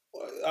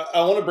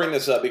want to bring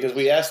this up because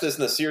we asked this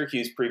in the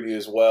Syracuse preview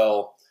as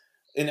well.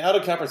 An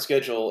out-of-conference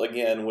schedule,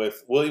 again,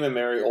 with William &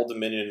 Mary, Old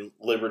Dominion,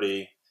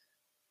 Liberty,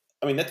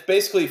 I mean, that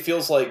basically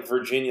feels like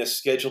Virginia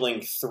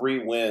scheduling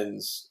 3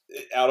 wins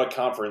out of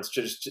conference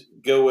to just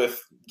go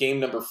with game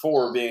number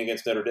 4 being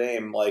against Notre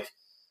Dame. Like,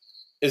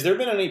 has there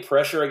been any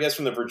pressure, I guess,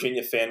 from the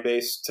Virginia fan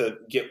base to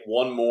get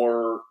one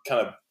more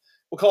kind of,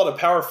 we'll call it a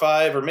Power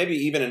 5 or maybe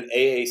even an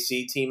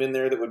AAC team in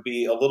there that would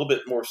be a little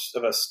bit more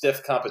of a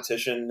stiff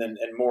competition and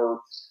more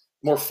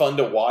fun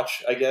to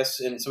watch, I guess,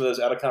 in some of those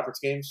out-of-conference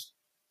games?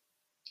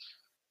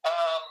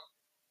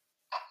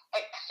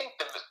 I think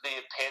the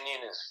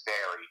opinion is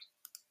varied.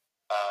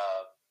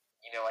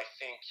 I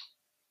think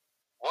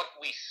what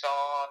we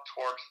saw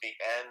towards the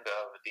end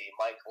of the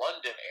Mike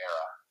London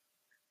era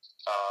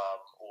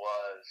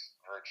was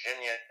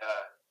Virginia.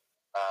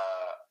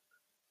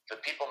 The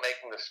people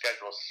making the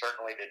schedule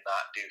certainly did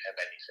not do him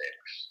any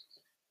favors.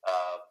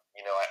 I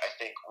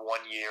think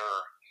one year,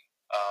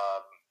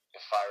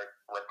 if I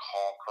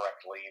recall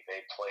correctly,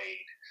 they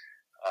played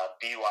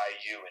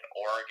BYU and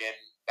Oregon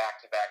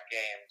back-to-back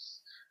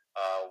games.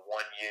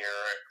 One year,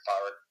 if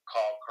I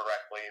recall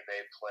correctly,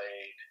 they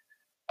played,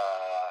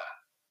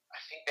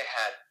 I think they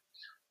had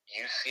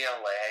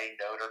UCLA,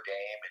 Notre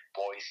Dame, and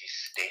Boise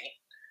State.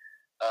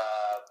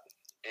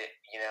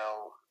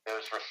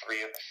 Those were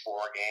 3 of the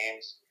 4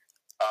 games.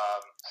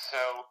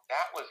 So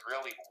that was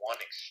really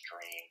one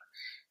extreme.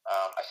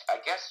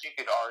 I guess you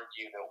could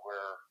argue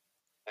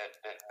that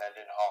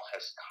Mendenhall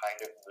has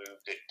kind of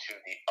moved it to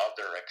the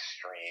other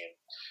extreme.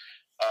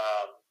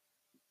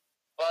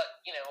 But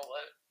we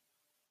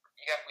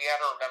got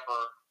to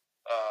remember,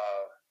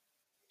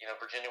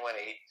 Virginia went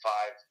 8-5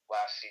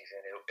 last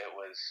season. It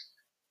was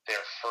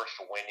their first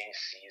winning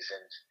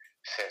season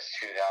since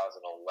 2011,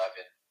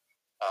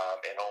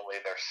 and only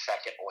their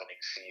second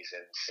winning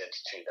season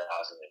since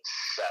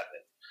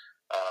 2007.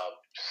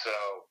 So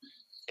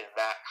in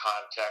that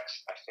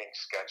context, I think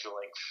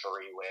scheduling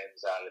 3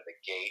 wins out of the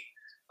gate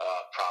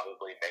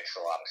probably makes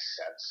a lot of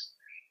sense.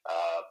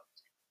 I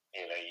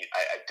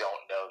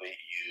don't know that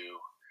you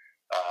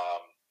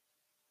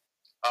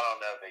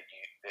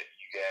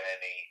get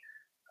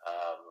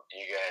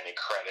any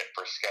credit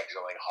for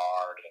scheduling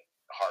hard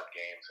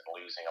games and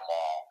losing them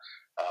all,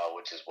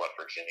 which is what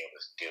Virginia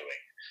was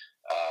doing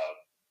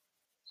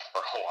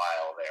for a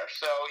while there.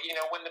 So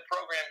when the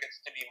program gets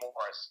to be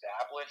more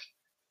established,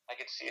 I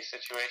could see a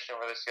situation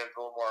where they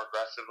schedule more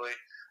aggressively.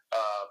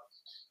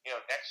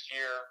 Next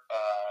year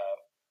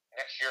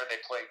they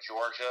play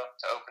Georgia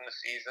to open the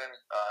season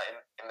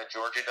in the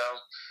Georgia Dome.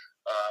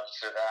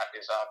 So that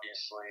is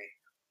obviously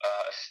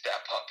a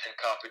step up in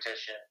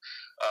competition.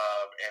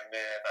 And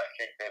then I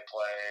think they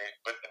play,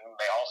 but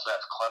they also have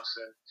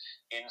Clemson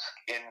in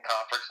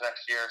conference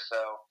next year.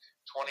 So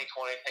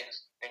 2020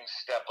 things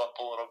step up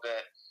a little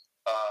bit.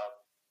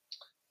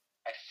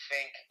 I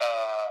think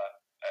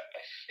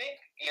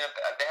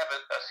they have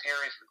a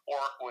series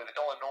with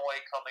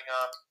Illinois coming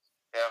up.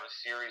 They have a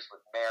series with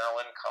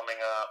Maryland coming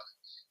up.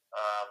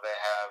 They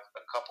have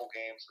a couple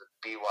games with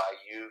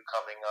BYU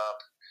coming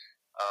up.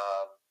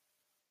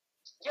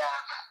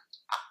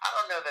 I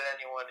don't know that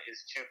anyone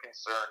is too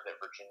concerned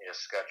that Virginia is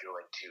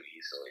scheduling too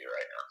easily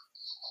right now.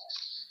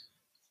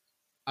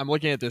 I'm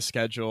looking at this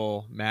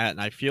schedule, Matt,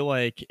 and I feel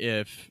like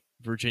if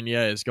Virginia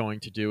is going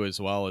to do as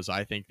well as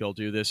I think they'll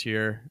do this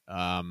year,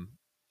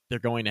 they're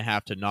going to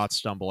have to not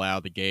stumble out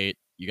of the gate.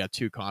 You got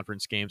 2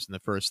 conference games in the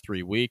first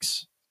 3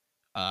 weeks,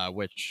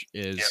 which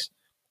is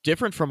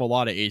different from a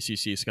lot of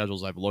ACC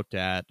schedules I've looked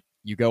at.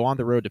 You go on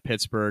the road to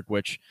Pittsburgh,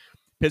 which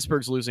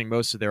Pittsburgh's losing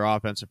most of their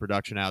offensive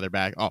production out of their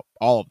back,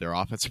 all of their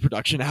offensive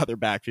production out of their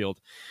backfield.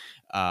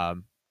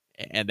 And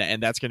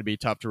that's going to be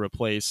tough to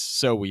replace,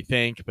 so we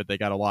think, but they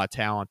got a lot of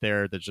talent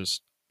there that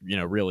just,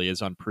 really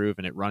is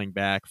unproven at running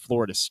back.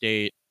 Florida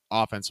State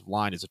offensive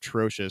line is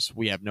atrocious.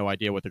 We have no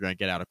idea what they're going to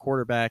get out of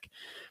quarterback.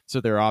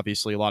 So there are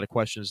obviously a lot of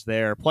questions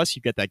there. Plus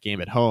you get that game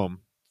at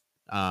home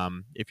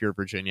if you're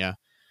Virginia.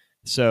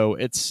 So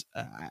it's,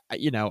 I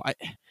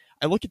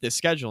look at this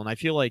schedule and I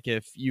feel like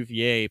if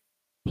UVA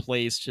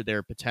plays to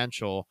their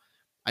potential,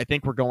 I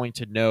think we're going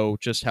to know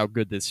just how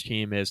good this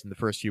team is in the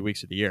first few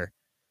weeks of the year.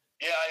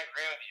 Yeah, I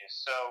agree with you.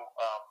 So,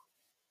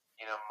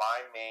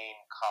 my main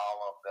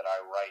column that I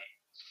write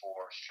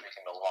for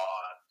Streaking the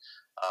Lawn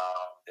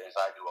is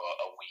I do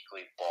a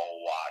weekly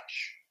bowl watch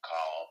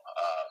column,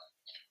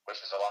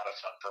 which is a lot of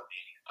fun for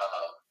me.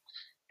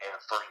 And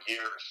for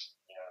years,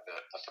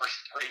 the first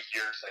 3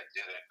 years I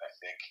did it, I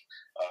think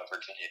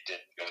Virginia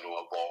didn't go to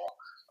a bowl,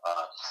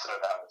 so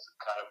that was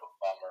kind of a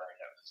bummer.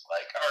 And it was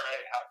like, all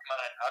right,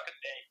 how can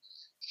they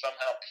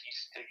somehow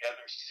piece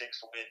together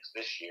 6 wins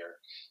this year?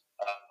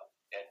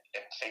 And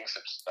things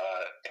have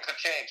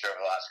changed over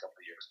the last couple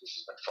of years, which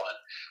has been fun.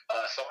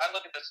 So I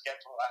look at the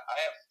schedule. I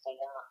have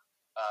four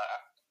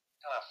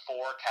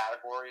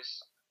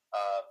categories.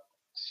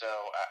 So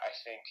I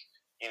think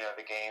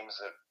the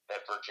games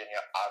that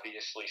Virginia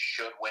obviously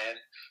should win,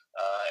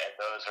 and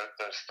those are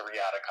those 3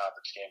 out of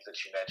conference games that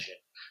you mentioned.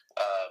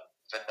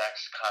 The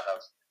next kind of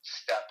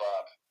step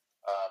up,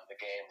 the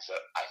games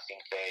that I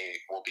think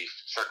they will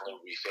certainly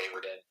be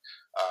favored in.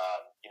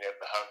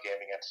 The home game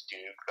against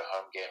Duke, the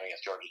home game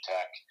against Georgia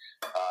Tech,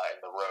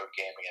 and the road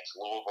game against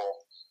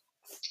Louisville.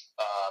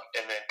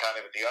 And then kind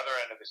of at the other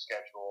end of the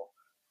schedule,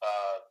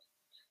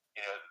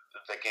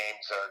 the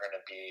games are going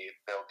to be,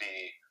 they'll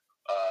be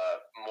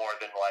more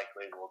than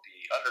likely will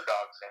be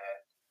underdogs in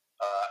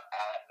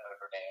at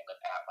Notre Dame and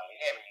at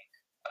Miami.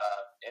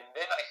 And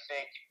then I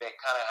think they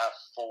kind of have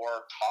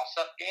 4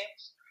 toss-up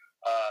games,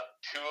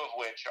 2 of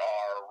which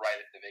are right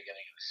at the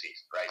beginning of the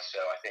season, right? So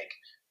I think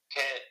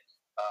Pitt,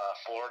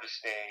 Florida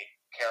State,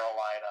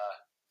 Carolina,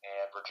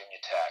 and Virginia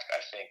Tech.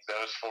 I think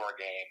those 4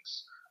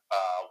 games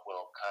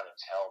will kind of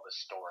tell the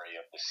story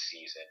of the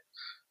season.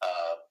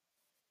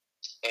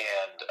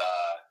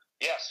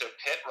 So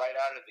Pitt right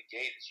out of the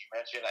gate, as you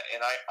mentioned,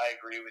 and I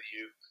agree with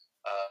you,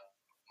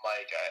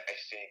 Mike. I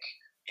think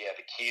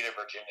the key to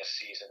Virginia's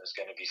season is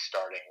going to be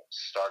starting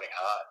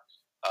hot.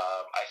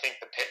 I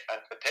think the Pitt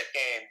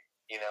game,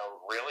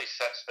 really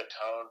sets the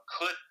tone.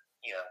 Could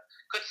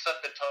set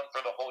the tone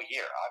for the whole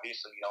year.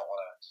 Obviously, you don't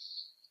want to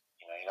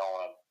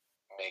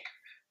make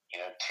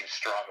too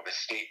strong of a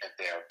statement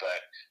there,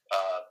 but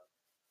I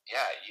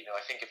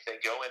think if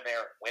they go in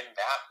there and win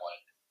that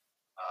one,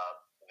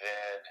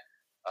 then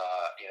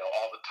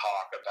all the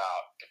talk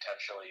about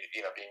potentially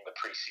being the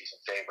preseason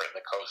favorite in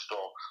the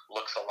Coastal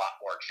looks a lot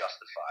more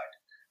justified.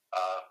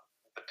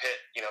 The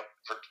Pitt,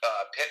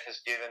 Pitt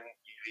has given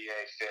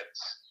UVA fits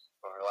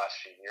over the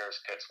last few years.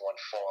 Pitt's won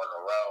 4 in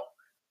a row,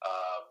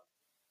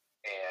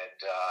 and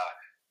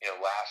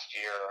last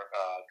year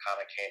kind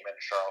of came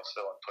into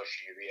Charlottesville and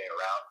pushed UVA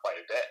around quite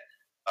a bit.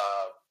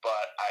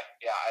 But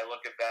I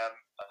look at them,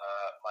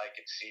 Mike,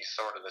 and see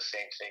sort of the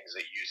same things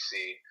that you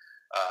see.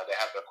 They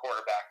have their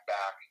quarterback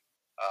back,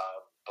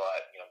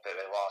 but they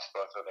lost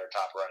both of their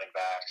top running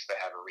backs. They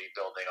have a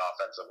rebuilding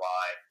offensive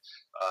line.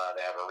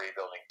 They have a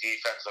rebuilding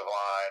defensive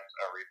line,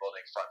 a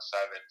rebuilding front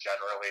 7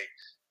 generally.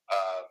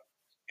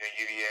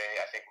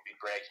 UVA, I think, will be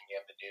breaking in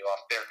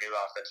their new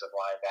offensive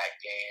line that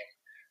game.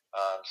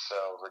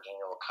 So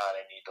Virginia will kind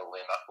of need to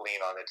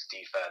lean on its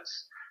defense.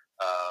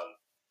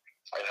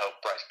 I hope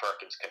Bryce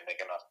Perkins can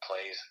make enough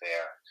plays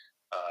there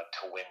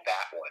to win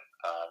that one.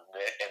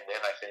 And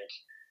then I think,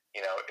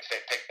 if they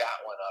pick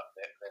that one up,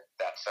 then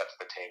that sets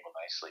the table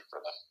nicely for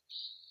them.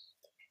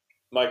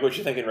 Mike, what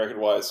you thinking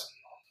record-wise?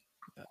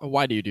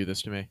 Why do you do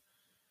this to me?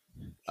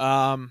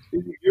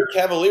 Your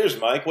Cavaliers,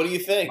 Mike. What do you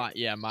think?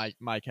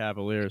 My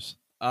Cavaliers.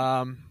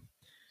 God.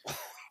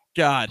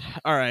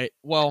 All right.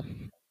 Well,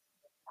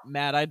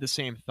 Matt, I had the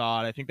same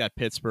thought. I think that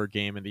Pittsburgh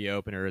game in the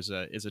opener is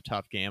a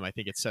tough game. I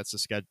think it sets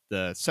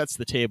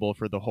the table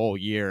for the whole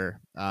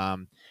year. I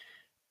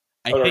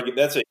think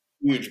that's a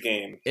huge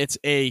game. It's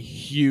a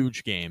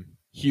huge game,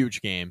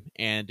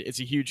 and it's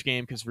a huge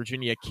game because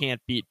Virginia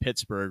can't beat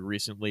Pittsburgh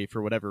recently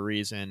for whatever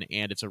reason,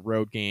 and it's a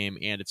road game,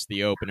 and it's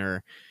the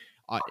opener.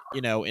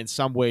 In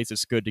some ways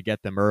it's good to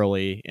get them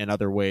early. In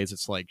other ways,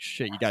 it's like,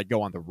 shit, you got to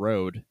go on the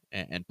road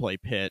and play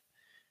Pitt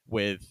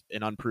with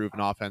an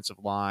unproven offensive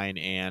line.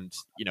 And,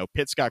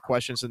 Pitt's got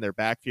questions in their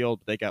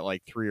backfield. They got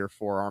like 3 or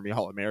 4 Army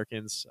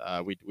All-Americans.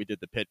 We did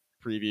the Pitt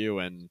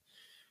preview, and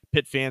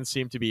Pitt fans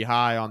seem to be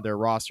high on their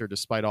roster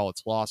despite all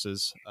its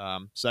losses.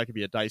 So that could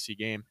be a dicey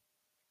game.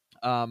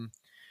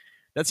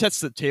 That sets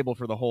the table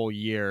for the whole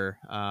year.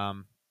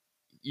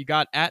 You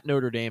got at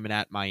Notre Dame and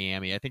at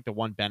Miami. I think the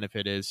one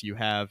benefit is you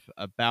have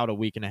about a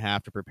week and a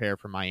half to prepare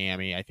for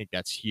Miami. I think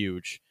that's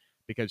huge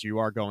because you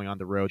are going on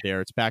the road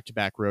there. It's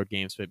back-to-back road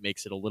games, so it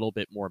makes it a little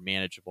bit more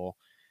manageable.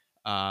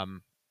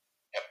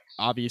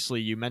 Obviously,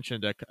 you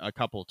mentioned a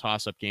couple of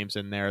toss-up games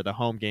in there. The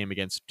home game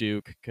against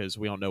Duke, because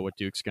we don't know what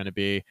Duke's going to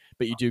be,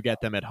 but you do get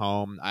them at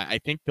home. I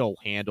think they'll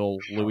handle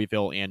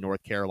Louisville and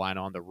North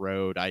Carolina on the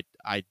road.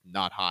 I'm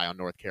not high on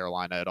North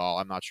Carolina at all.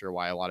 I'm not sure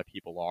why a lot of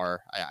people are.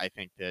 I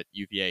think that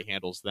UVA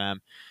handles them.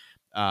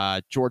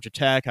 Georgia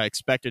Tech, I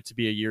expect it to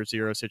be a year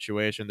 0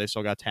 situation. They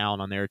still got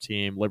talent on their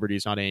team.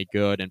 Liberty's not any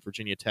good, and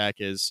Virginia Tech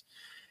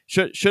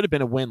should have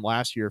been a win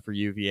last year for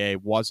UVA,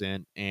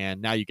 wasn't,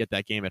 and now you get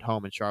that game at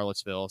home in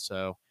Charlottesville.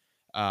 So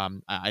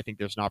I think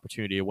there's an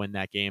opportunity to win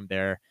that game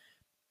there.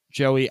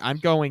 Joey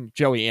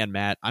and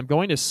Matt, I'm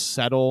going to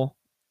settle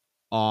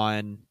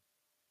on.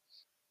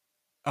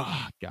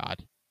 Oh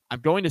God, I'm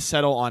going to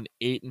settle on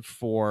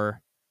 8-4.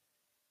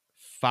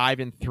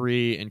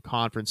 5-3 in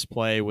conference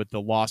play with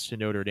the loss to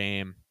Notre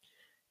Dame.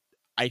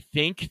 I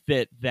think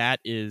that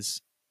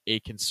is a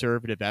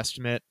conservative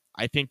estimate.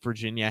 I think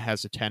Virginia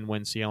has a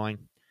 10-win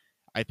ceiling.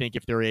 I think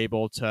if they're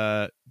able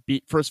to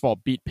beat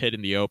Pitt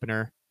in the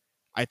opener,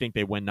 I think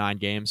they win 9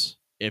 games.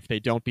 If they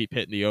don't beat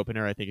Pitt in the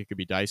opener, I think it could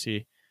be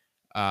dicey.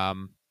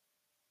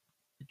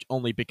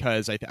 Only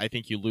because I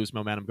think you lose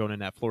momentum going in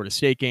that Florida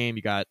State game.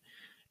 You got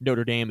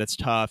Notre Dame, that's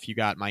tough. You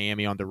got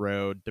Miami on the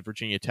road. The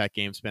Virginia Tech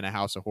game's been a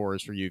house of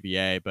horrors for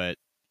UVA, but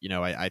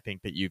I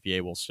think that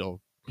UVA will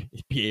still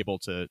be able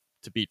to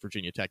beat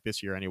Virginia Tech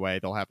this year anyway.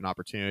 They'll have an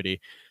opportunity.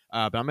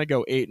 But I'm going to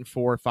go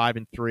 8-4,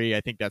 5-3.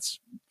 I think that's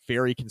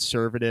very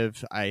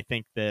conservative. I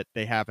think that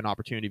they have an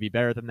opportunity to be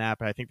better than that,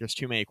 but I think there's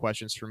too many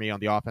questions for me on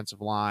the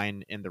offensive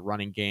line, in the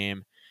running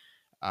game.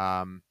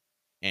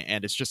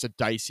 And it's just a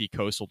dicey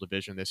Coastal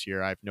division this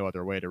year. I have no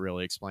other way to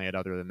really explain it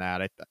other than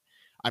that.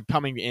 I'm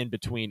coming in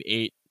between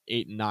 8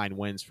 and 9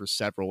 wins for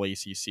several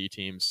ACC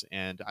teams,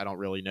 and I don't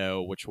really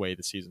know which way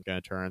the season's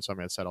going to turn, so I'm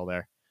going to settle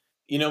there.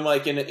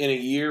 Mike, in a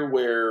year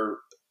where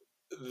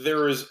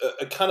there is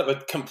a kind of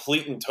a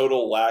complete and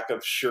total lack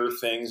of sure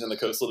things in the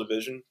Coastal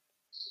Division,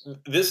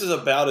 this is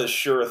about as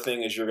sure a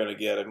thing as you're going to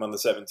get among the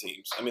 7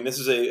 teams. I mean, this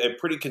is a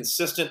pretty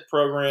consistent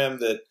program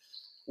that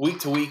week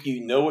to week,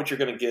 you know what you're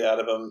going to get out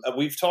of them.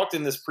 We've talked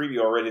in this preview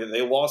already that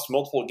they lost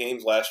multiple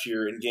games last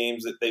year in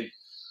games that they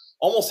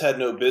almost had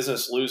no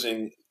business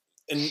losing,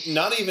 and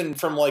not even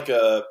from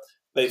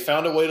they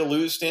found a way to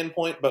lose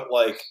standpoint, but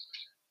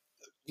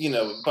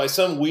by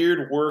some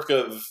weird work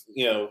of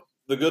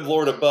the good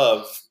Lord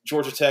above,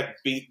 Georgia Tech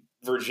beat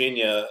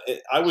Virginia.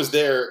 I was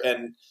there,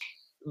 and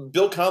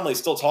Bill Conley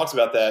still talks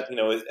about that.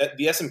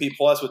 The S&P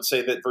Plus would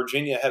say that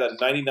Virginia had a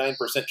 99%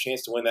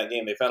 chance to win that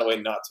game. They found a way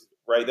not to.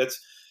 Right?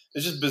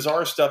 There's just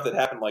bizarre stuff that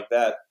happened like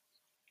that.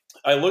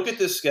 I look at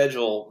this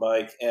schedule,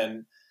 Mike,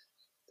 and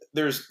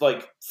there's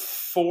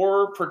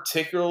 4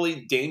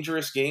 particularly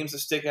dangerous games that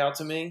stick out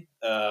to me.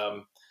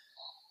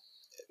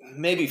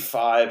 Maybe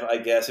 5, I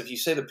guess, if you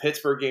say the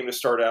Pittsburgh game to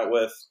start out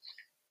with.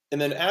 And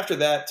then after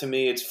that, to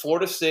me, it's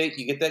Florida State.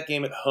 You get that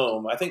game at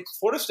home. I think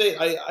Florida State,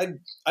 I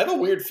have a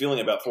weird feeling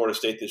about Florida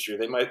State this year.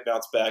 They might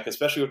bounce back,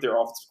 especially with their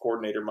offensive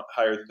coordinator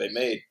hire that they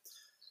made.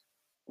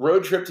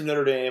 Road trip to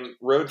Notre Dame,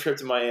 road trip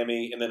to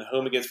Miami, and then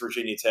home against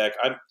Virginia Tech.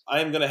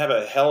 I'm going to have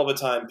a hell of a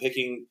time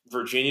picking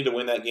Virginia to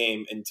win that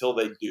game until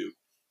they do.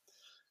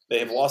 They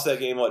have lost that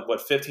game,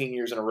 15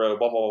 years in a row,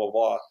 blah, blah, blah,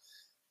 blah.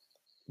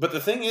 But the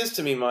thing is,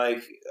 to me,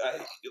 Mike,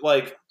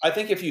 I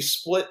think if you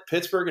split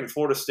Pittsburgh and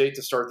Florida State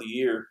to start the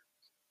year,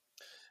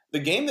 the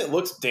game that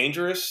looks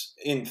dangerous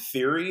in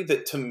theory,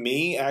 that to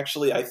me,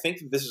 actually, I think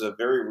that this is a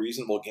very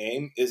reasonable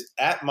game, is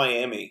at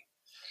Miami.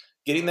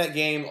 Getting that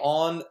game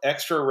on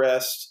extra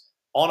rest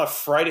on a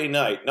Friday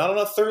night, not on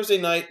a Thursday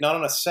night, not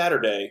on a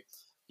Saturday.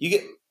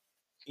 You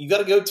got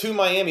to go to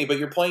Miami, but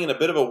you're playing in a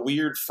bit of a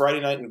weird Friday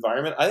night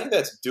environment. I think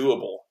that's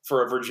doable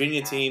for a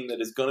Virginia team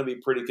that is going to be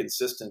pretty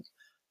consistent.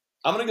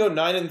 I'm going to go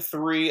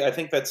 9-3. I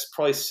think that's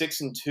probably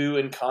 6-2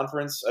 in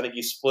conference. I think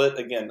you split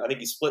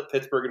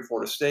Pittsburgh and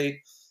Florida State,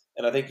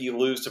 and I think you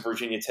lose to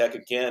Virginia Tech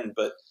again.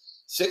 But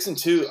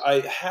 6-2, I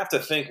have to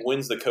think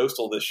wins the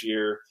Coastal this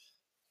year,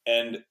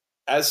 and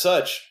as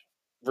such,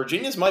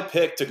 Virginia's my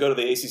pick to go to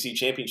the ACC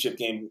championship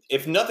game,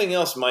 if nothing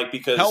else, Mike,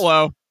 because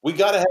we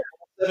got to have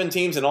 7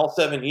 teams in all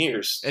 7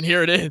 years. And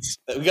here it is.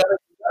 We got to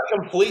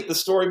complete the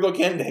storybook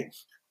ending.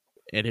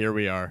 And here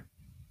we are.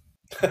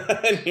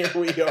 And here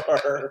we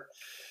are.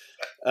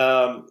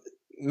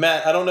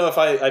 Matt, I don't know if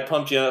I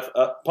pumped you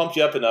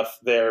up enough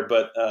there,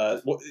 but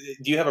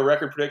do you have a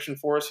record prediction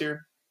for us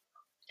here?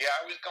 Yeah,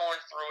 I was going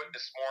through it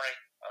this morning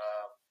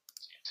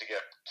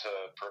to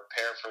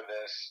prepare for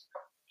this.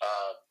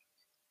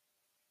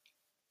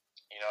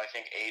 I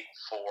think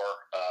 8-4.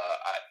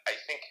 I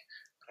think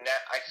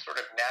I sort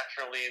of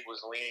naturally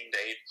was leaning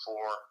to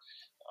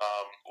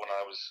 8-4 when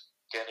I was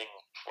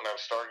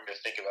starting to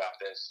think about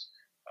this.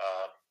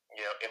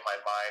 In my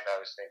mind, I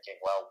was thinking,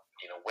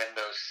 win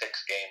those 6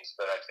 games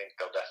that I think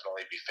they'll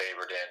definitely be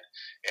favored in,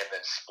 and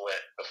then split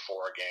the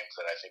 4 games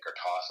that I think are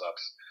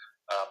toss-ups.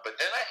 But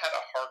then I had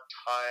a hard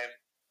time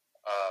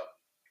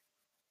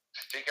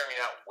figuring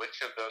out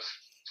which of those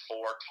 4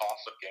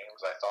 toss-up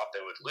games I thought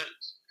they would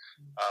lose.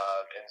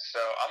 And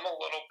so I'm going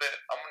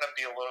to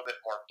be a little bit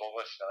more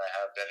bullish than I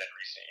have been in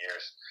recent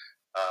years.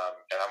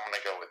 And I'm going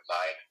to go with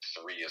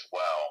 9-3 as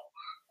well.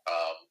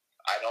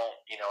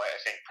 I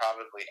think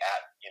probably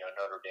at,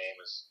 Notre Dame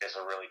is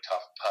a really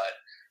tough putt.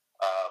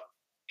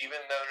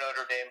 Even though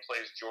Notre Dame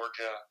plays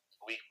Georgia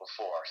the week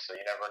before, so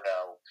you never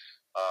know,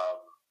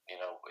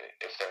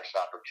 if there's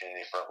an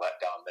opportunity for a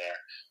letdown there.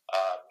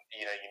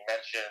 You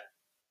mentioned,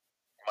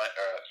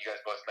 you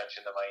guys both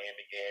mentioned the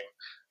Miami game,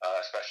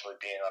 especially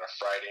being on a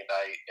Friday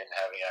night and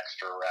having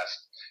extra rest.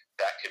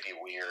 That could be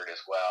weird as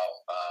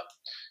well.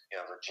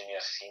 Virginia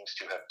seems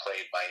to have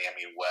played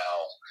Miami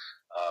well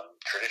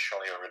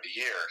traditionally over the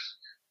years.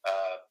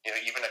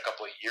 Even a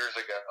couple of years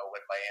ago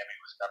when Miami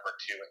was number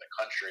 2 in the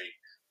country,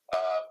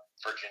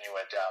 Virginia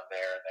went down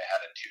there and they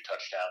had a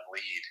 2-touchdown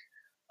lead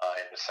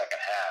in the second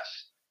half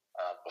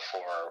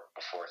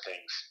before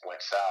things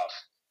went south.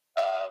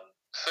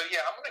 So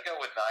yeah, I'm going to go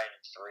with 9-3.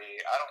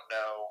 I don't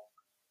know.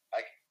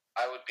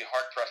 I would be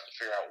hard pressed to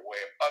figure out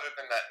where, other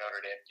than that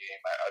Notre Dame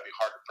game, I'd be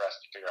hard pressed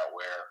to figure out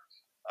where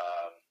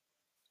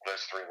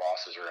those 3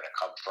 losses are going to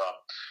come from.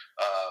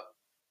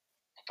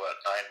 But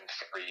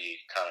 9-3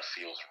 kind of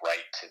feels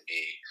right to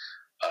me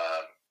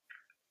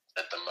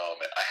at the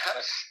moment. I had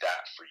a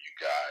stat for you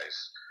guys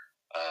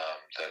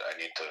that I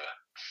need to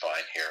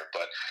find here,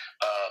 but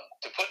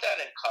to put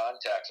that in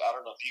context, I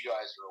don't know if you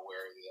guys are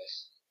aware of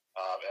this.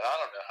 And I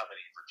don't know how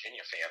many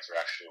Virginia fans are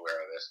actually aware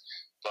of this,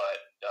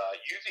 but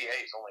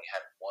UVA has only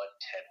had one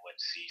 10-win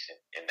season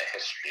in the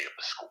history of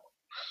the school.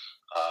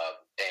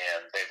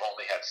 And they've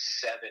only had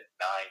 7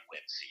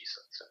 9-win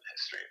seasons in the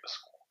history of the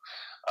school.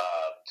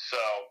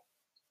 So,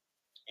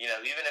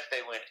 even if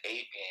they win 8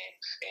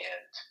 games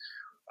and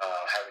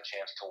have a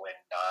chance to win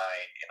 9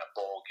 in a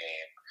bowl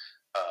game,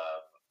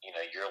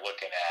 you're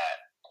looking at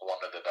one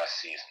of the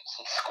best seasons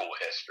in school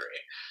history.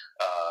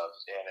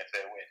 And if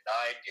they win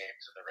 9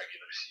 games in the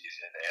regular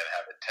season and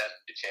have a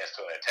chance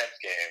to win a 10th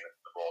game in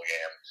the bowl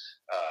game,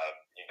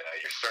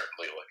 you're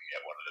certainly looking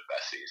at one of the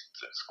best seasons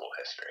in school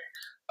history.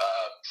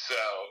 So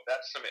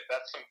that's some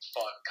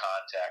fun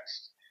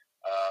context,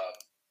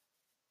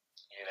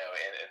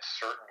 and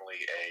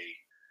certainly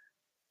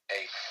a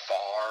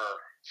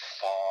far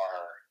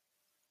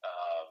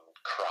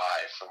cry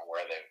from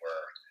where they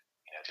were,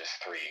 just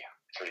three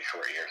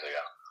short years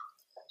ago.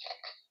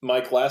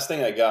 Mike, last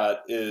thing I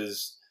got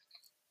is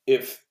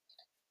if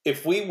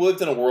we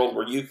lived in a world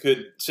where you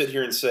could sit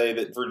here and say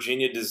that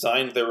Virginia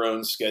designed their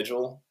own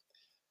schedule,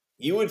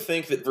 you would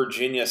think that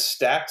Virginia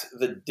stacked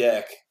the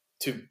deck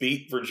to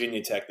beat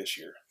Virginia Tech this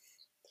year.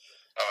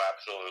 Oh,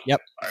 absolutely.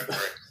 Yep. I agree.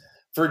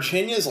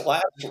 Virginia's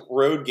last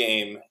road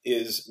game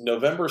is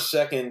November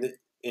 2nd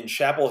in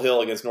Chapel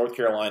Hill against North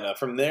Carolina.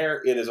 From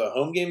there, it is a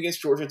home game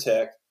against Georgia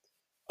Tech,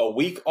 a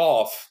week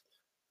off,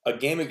 a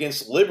game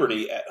against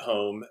Liberty at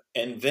home,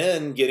 and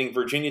then getting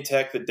Virginia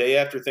Tech the day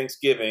after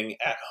Thanksgiving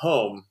at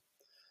home.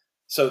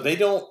 So they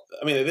don't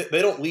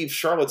leave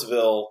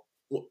Charlottesville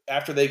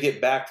after they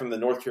get back from the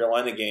North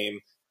Carolina game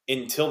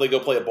until they go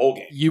play a bowl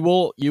game. You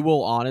will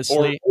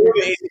honestly,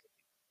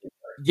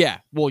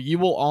 you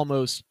will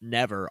almost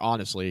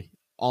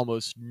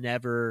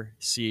never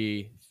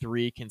see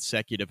 3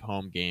 consecutive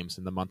home games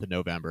in the month of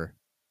November,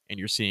 and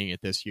you're seeing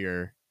it this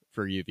year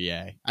for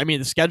UVA. I mean,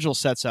 the schedule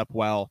sets up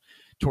well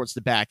towards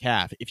the back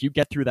half. If you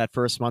get through that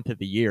first month of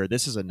the year,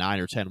 this is a 9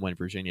 or 10 win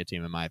Virginia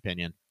team, in my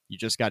opinion. You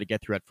just got to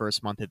get through that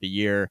first month of the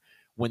year,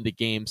 win the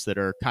games that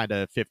are kind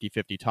of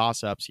 50-50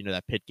 toss-ups,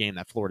 that Pitt game,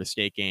 that Florida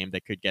State game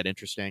that could get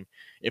interesting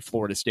if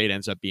Florida State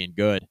ends up being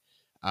good.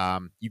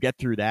 You get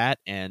through that,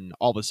 and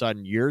all of a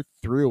sudden you're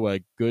through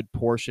a good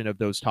portion of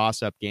those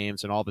toss-up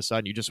games, and all of a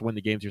sudden you just win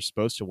the games you're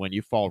supposed to win.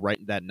 You fall right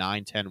in that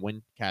 9-10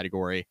 win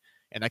category,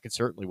 and that could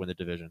certainly win the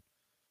division.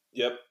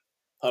 Yep,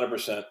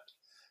 100%.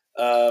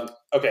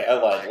 Okay, I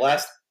lied.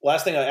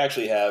 Last thing I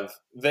actually have,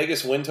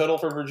 Vegas win total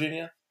for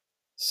Virginia,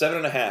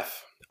 7.5.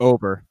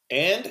 Over.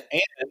 And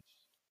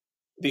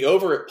the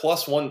over at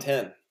plus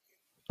 110.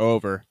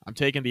 Over. I'm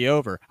taking the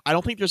over. I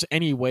don't think there's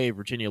any way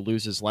Virginia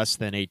wins less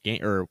than 8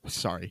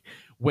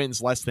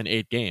 games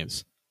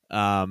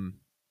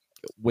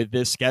with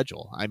this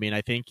schedule. I mean,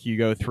 I think you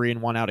go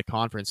 3-1 out of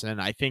conference, and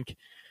I think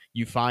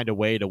you find a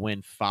way to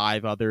win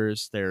 5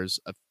 others. There's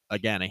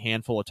again, a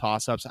handful of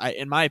toss-ups.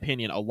 In my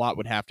opinion, a lot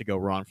would have to go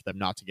wrong for them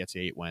not to get to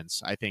 8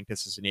 wins. I think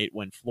this is an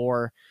 8-win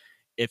floor.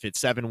 If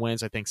it's 7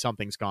 wins, I think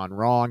something's gone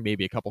wrong.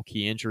 Maybe a couple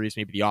key injuries.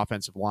 Maybe the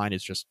offensive line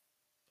is just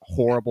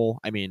horrible.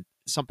 I mean,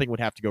 something would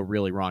have to go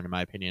really wrong, in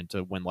my opinion,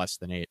 to win less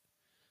than 8.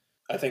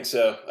 I think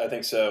so. I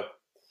tend to agree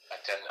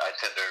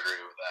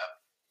with that.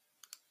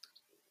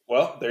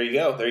 Well, there you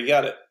go. There you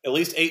got it. At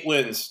least 8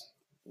 wins.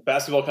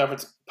 Basketball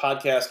Conference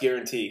podcast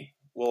guarantee.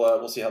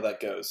 We'll see how that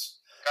goes.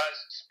 Guys,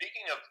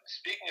 speaking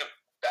of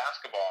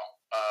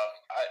basketball,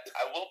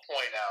 I will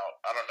point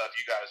out, I don't know if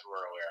you guys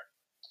were aware,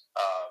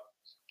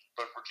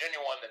 but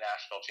Virginia won the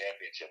national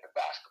championship in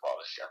basketball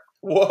this year.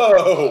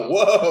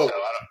 Whoa! So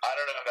I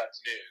don't know if that's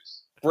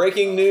news.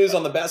 Breaking news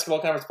on the Basketball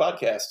Conference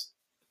podcast.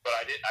 But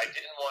I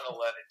didn't want to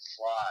let it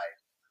slide.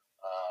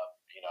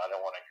 I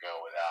don't want to go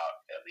without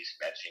at least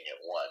mentioning it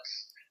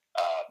once.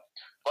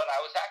 But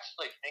I was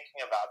actually thinking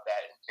about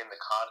that in the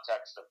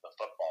context of the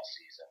football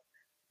season.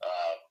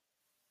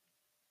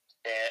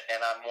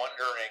 And I'm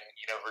wondering,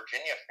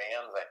 Virginia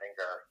fans, I think,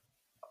 are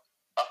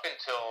up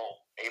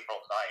until April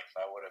 9th,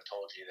 I would have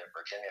told you that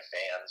Virginia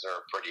fans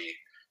are a pretty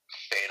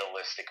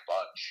fatalistic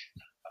bunch.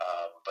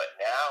 But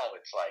now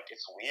it's like,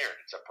 it's weird.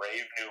 It's a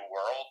brave new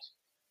world.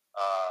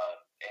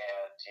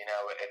 And,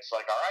 it's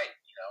like, all right,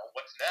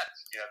 what's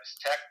next?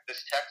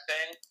 This tech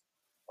thing,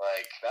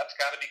 like, that's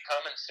got to be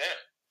coming soon.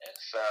 And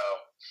so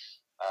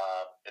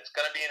it's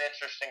going to be an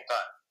interesting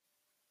time.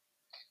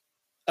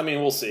 I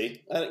mean, we'll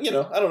see. I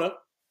don't know.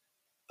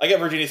 I got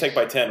Virginia Tech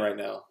by 10 right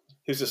now.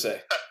 Who's to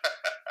say?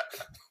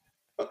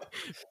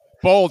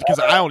 Bold, because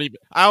I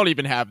don't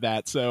even have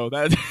that. So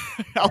that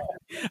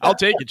I'll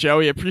take it,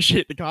 Joey.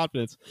 Appreciate the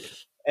confidence.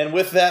 And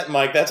with that,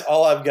 Mike, that's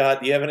all I've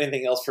got. Do you have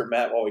anything else for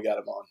Matt while we got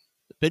him on?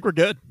 I think we're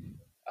good.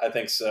 I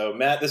think so.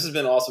 Matt, this has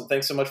been awesome.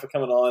 Thanks so much for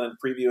coming on and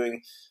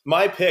previewing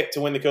my pick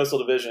to win the Coastal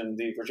Division,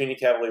 the Virginia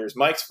Cavaliers,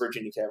 Mike's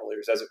Virginia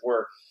Cavaliers, as it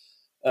were.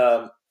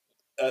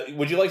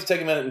 Would you like to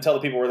take a minute and tell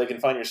the people where they can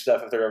find your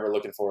stuff if they're ever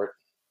looking for it?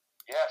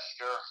 Yeah,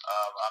 sure.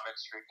 I'm at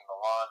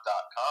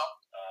streakingthelon.com,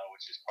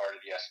 which is part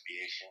of the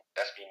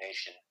SB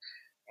Nation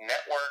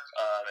network.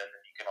 And then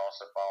you can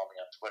also follow me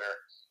on Twitter,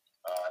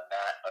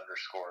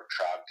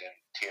 Nat_Trogdon,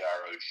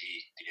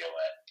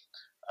 TROGDON.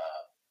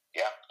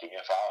 Yeah, give me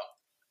a follow.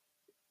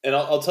 And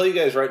I'll tell you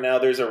guys right now,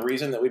 there's a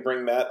reason that we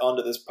bring Matt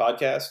onto this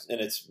podcast, and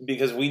it's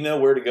because we know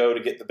where to go to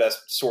get the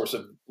best source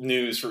of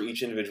news for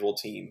each individual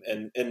team.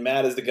 And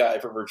Matt is the guy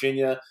for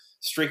Virginia.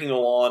 Streaking the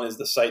Lawn is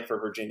the site for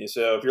Virginia.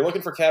 So if you're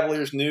looking for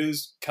Cavaliers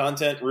news,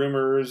 content,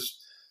 rumors,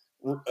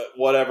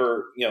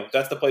 whatever,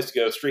 that's the place to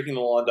go.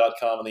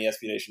 StreakingTheLawn.com on the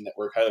SB Nation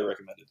Network. Highly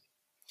recommended.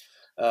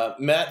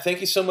 Matt,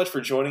 thank you so much for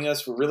joining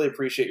us. We really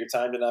appreciate your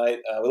time tonight.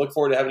 We look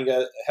forward to having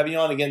you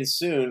on again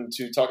soon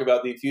to talk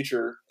about the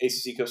future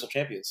ACC Coastal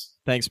Champions.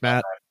 Thanks,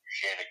 Matt. I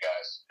appreciate it,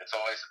 guys. It's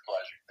always a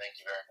pleasure. Thank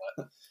you very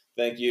much.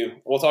 Thank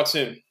you. We'll talk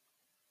soon.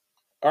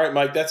 All right,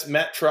 Mike, that's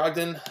Matt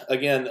Trogdon,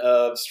 again,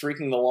 of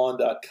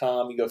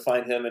StreakingTheLawn.com. You go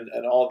find him and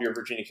all of your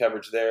Virginia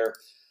coverage there.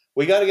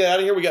 We got to get out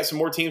of here. We got some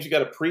more teams we got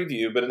to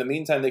preview, but in the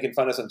meantime, they can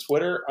find us on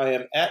Twitter. I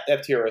am at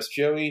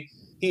FTRSJoey.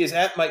 He is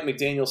at Mike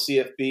McDaniel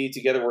CFB.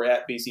 Together, we're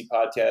at BC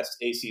Podcast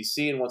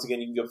ACC. And once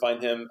again, you can go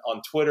find him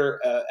on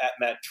Twitter at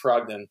Matt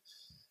Trogdon.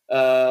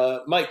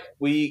 Mike,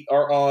 we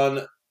are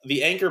on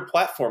the Anchor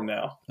platform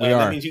now.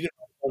 That means you can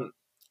find on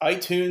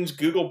iTunes,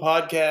 Google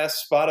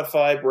Podcasts,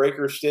 Spotify,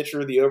 Breaker,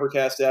 Stitcher, the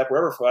Overcast app,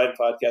 wherever fine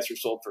podcasts are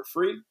sold for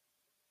free.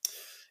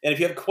 And if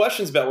you have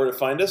questions about where to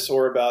find us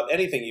or about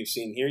anything you've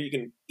seen here, you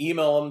can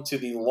email them to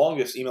the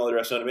longest email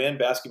address known to man,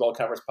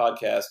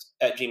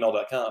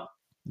 basketballconferencepodcast@gmail.com.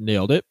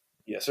 Nailed it.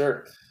 Yes,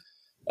 sir.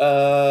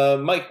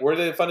 Mike, where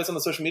do they find us on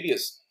the social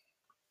medias?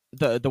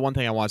 The one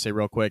thing I want to say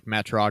real quick,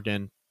 Matt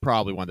Trogdon,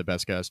 probably one of the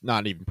best guests.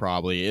 Not even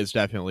probably, is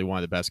definitely one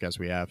of the best guests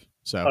we have.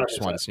 So 100%.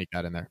 Just wanted to sneak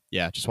that in there.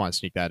 Yeah, just want to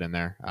sneak that in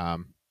there.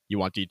 You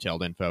want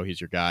detailed info, he's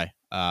your guy.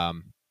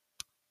 Find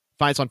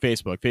us on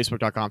Facebook,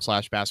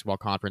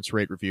 facebook.com/basketballconference.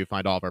 Rate, review,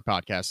 find all of our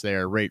podcasts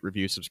there. Rate,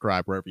 review,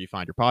 subscribe wherever you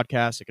find your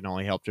podcasts. It can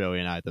only help Joey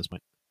and I at this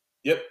point.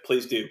 Yep,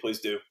 please do. Please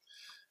do.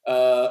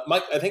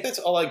 Mike, I think that's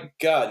all I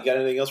got. You got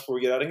anything else before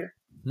we get out of here?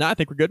 No, I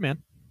think we're good,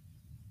 man.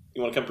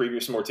 You want to come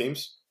preview some more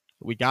teams?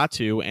 We got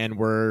to, and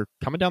we're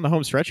coming down the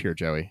home stretch here,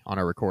 Joey, on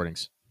our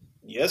recordings.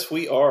 Yes,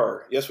 we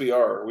are.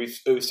 We've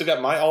still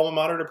got my alma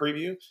mater to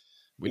preview.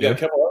 We got a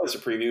couple others to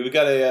preview. We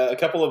got a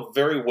couple of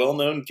very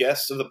well-known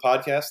guests of the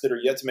podcast that are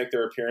yet to make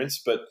their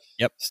appearance, but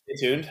Stay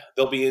tuned.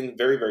 They'll be in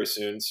very, very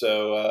soon.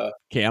 So,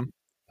 Cam,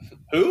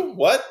 who?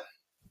 What?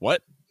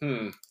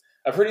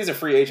 I've heard he's a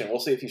free agent. We'll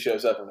see if he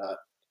shows up or not.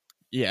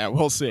 Yeah,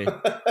 we'll see.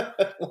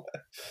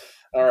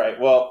 All right.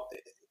 Well,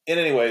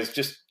 anyways,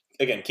 just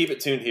again, keep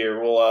it tuned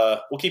here. We'll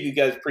keep you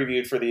guys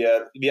previewed for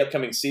the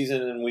upcoming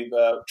season, and we've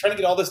trying to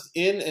get all this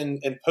in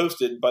and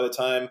posted by the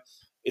time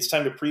it's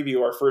time to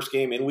preview our first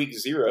game in week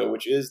 0,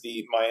 which is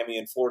the Miami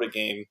and Florida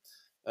game.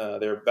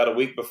 They're about a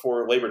week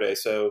before Labor Day,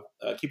 so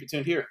keep it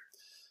tuned here.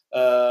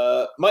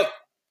 Mike,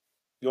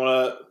 you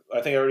want to?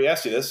 I think I already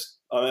asked you this.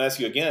 I'm going to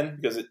ask you again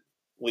because it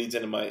leads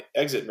into my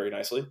exit very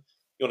nicely.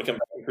 You want to come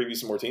back and preview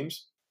some more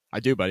teams? I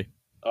do, buddy.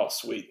 Oh,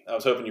 sweet. I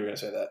was hoping you were going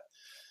to say that.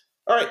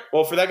 All right.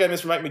 Well, for that guy,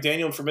 Mr. Mike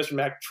McDaniel, and for Mr.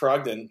 Matt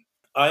Trogdon,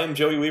 I am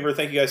Joey Weaver.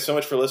 Thank you guys so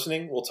much for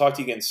listening. We'll talk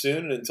to you again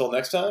soon. And until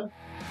next time,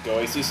 go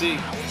ACC.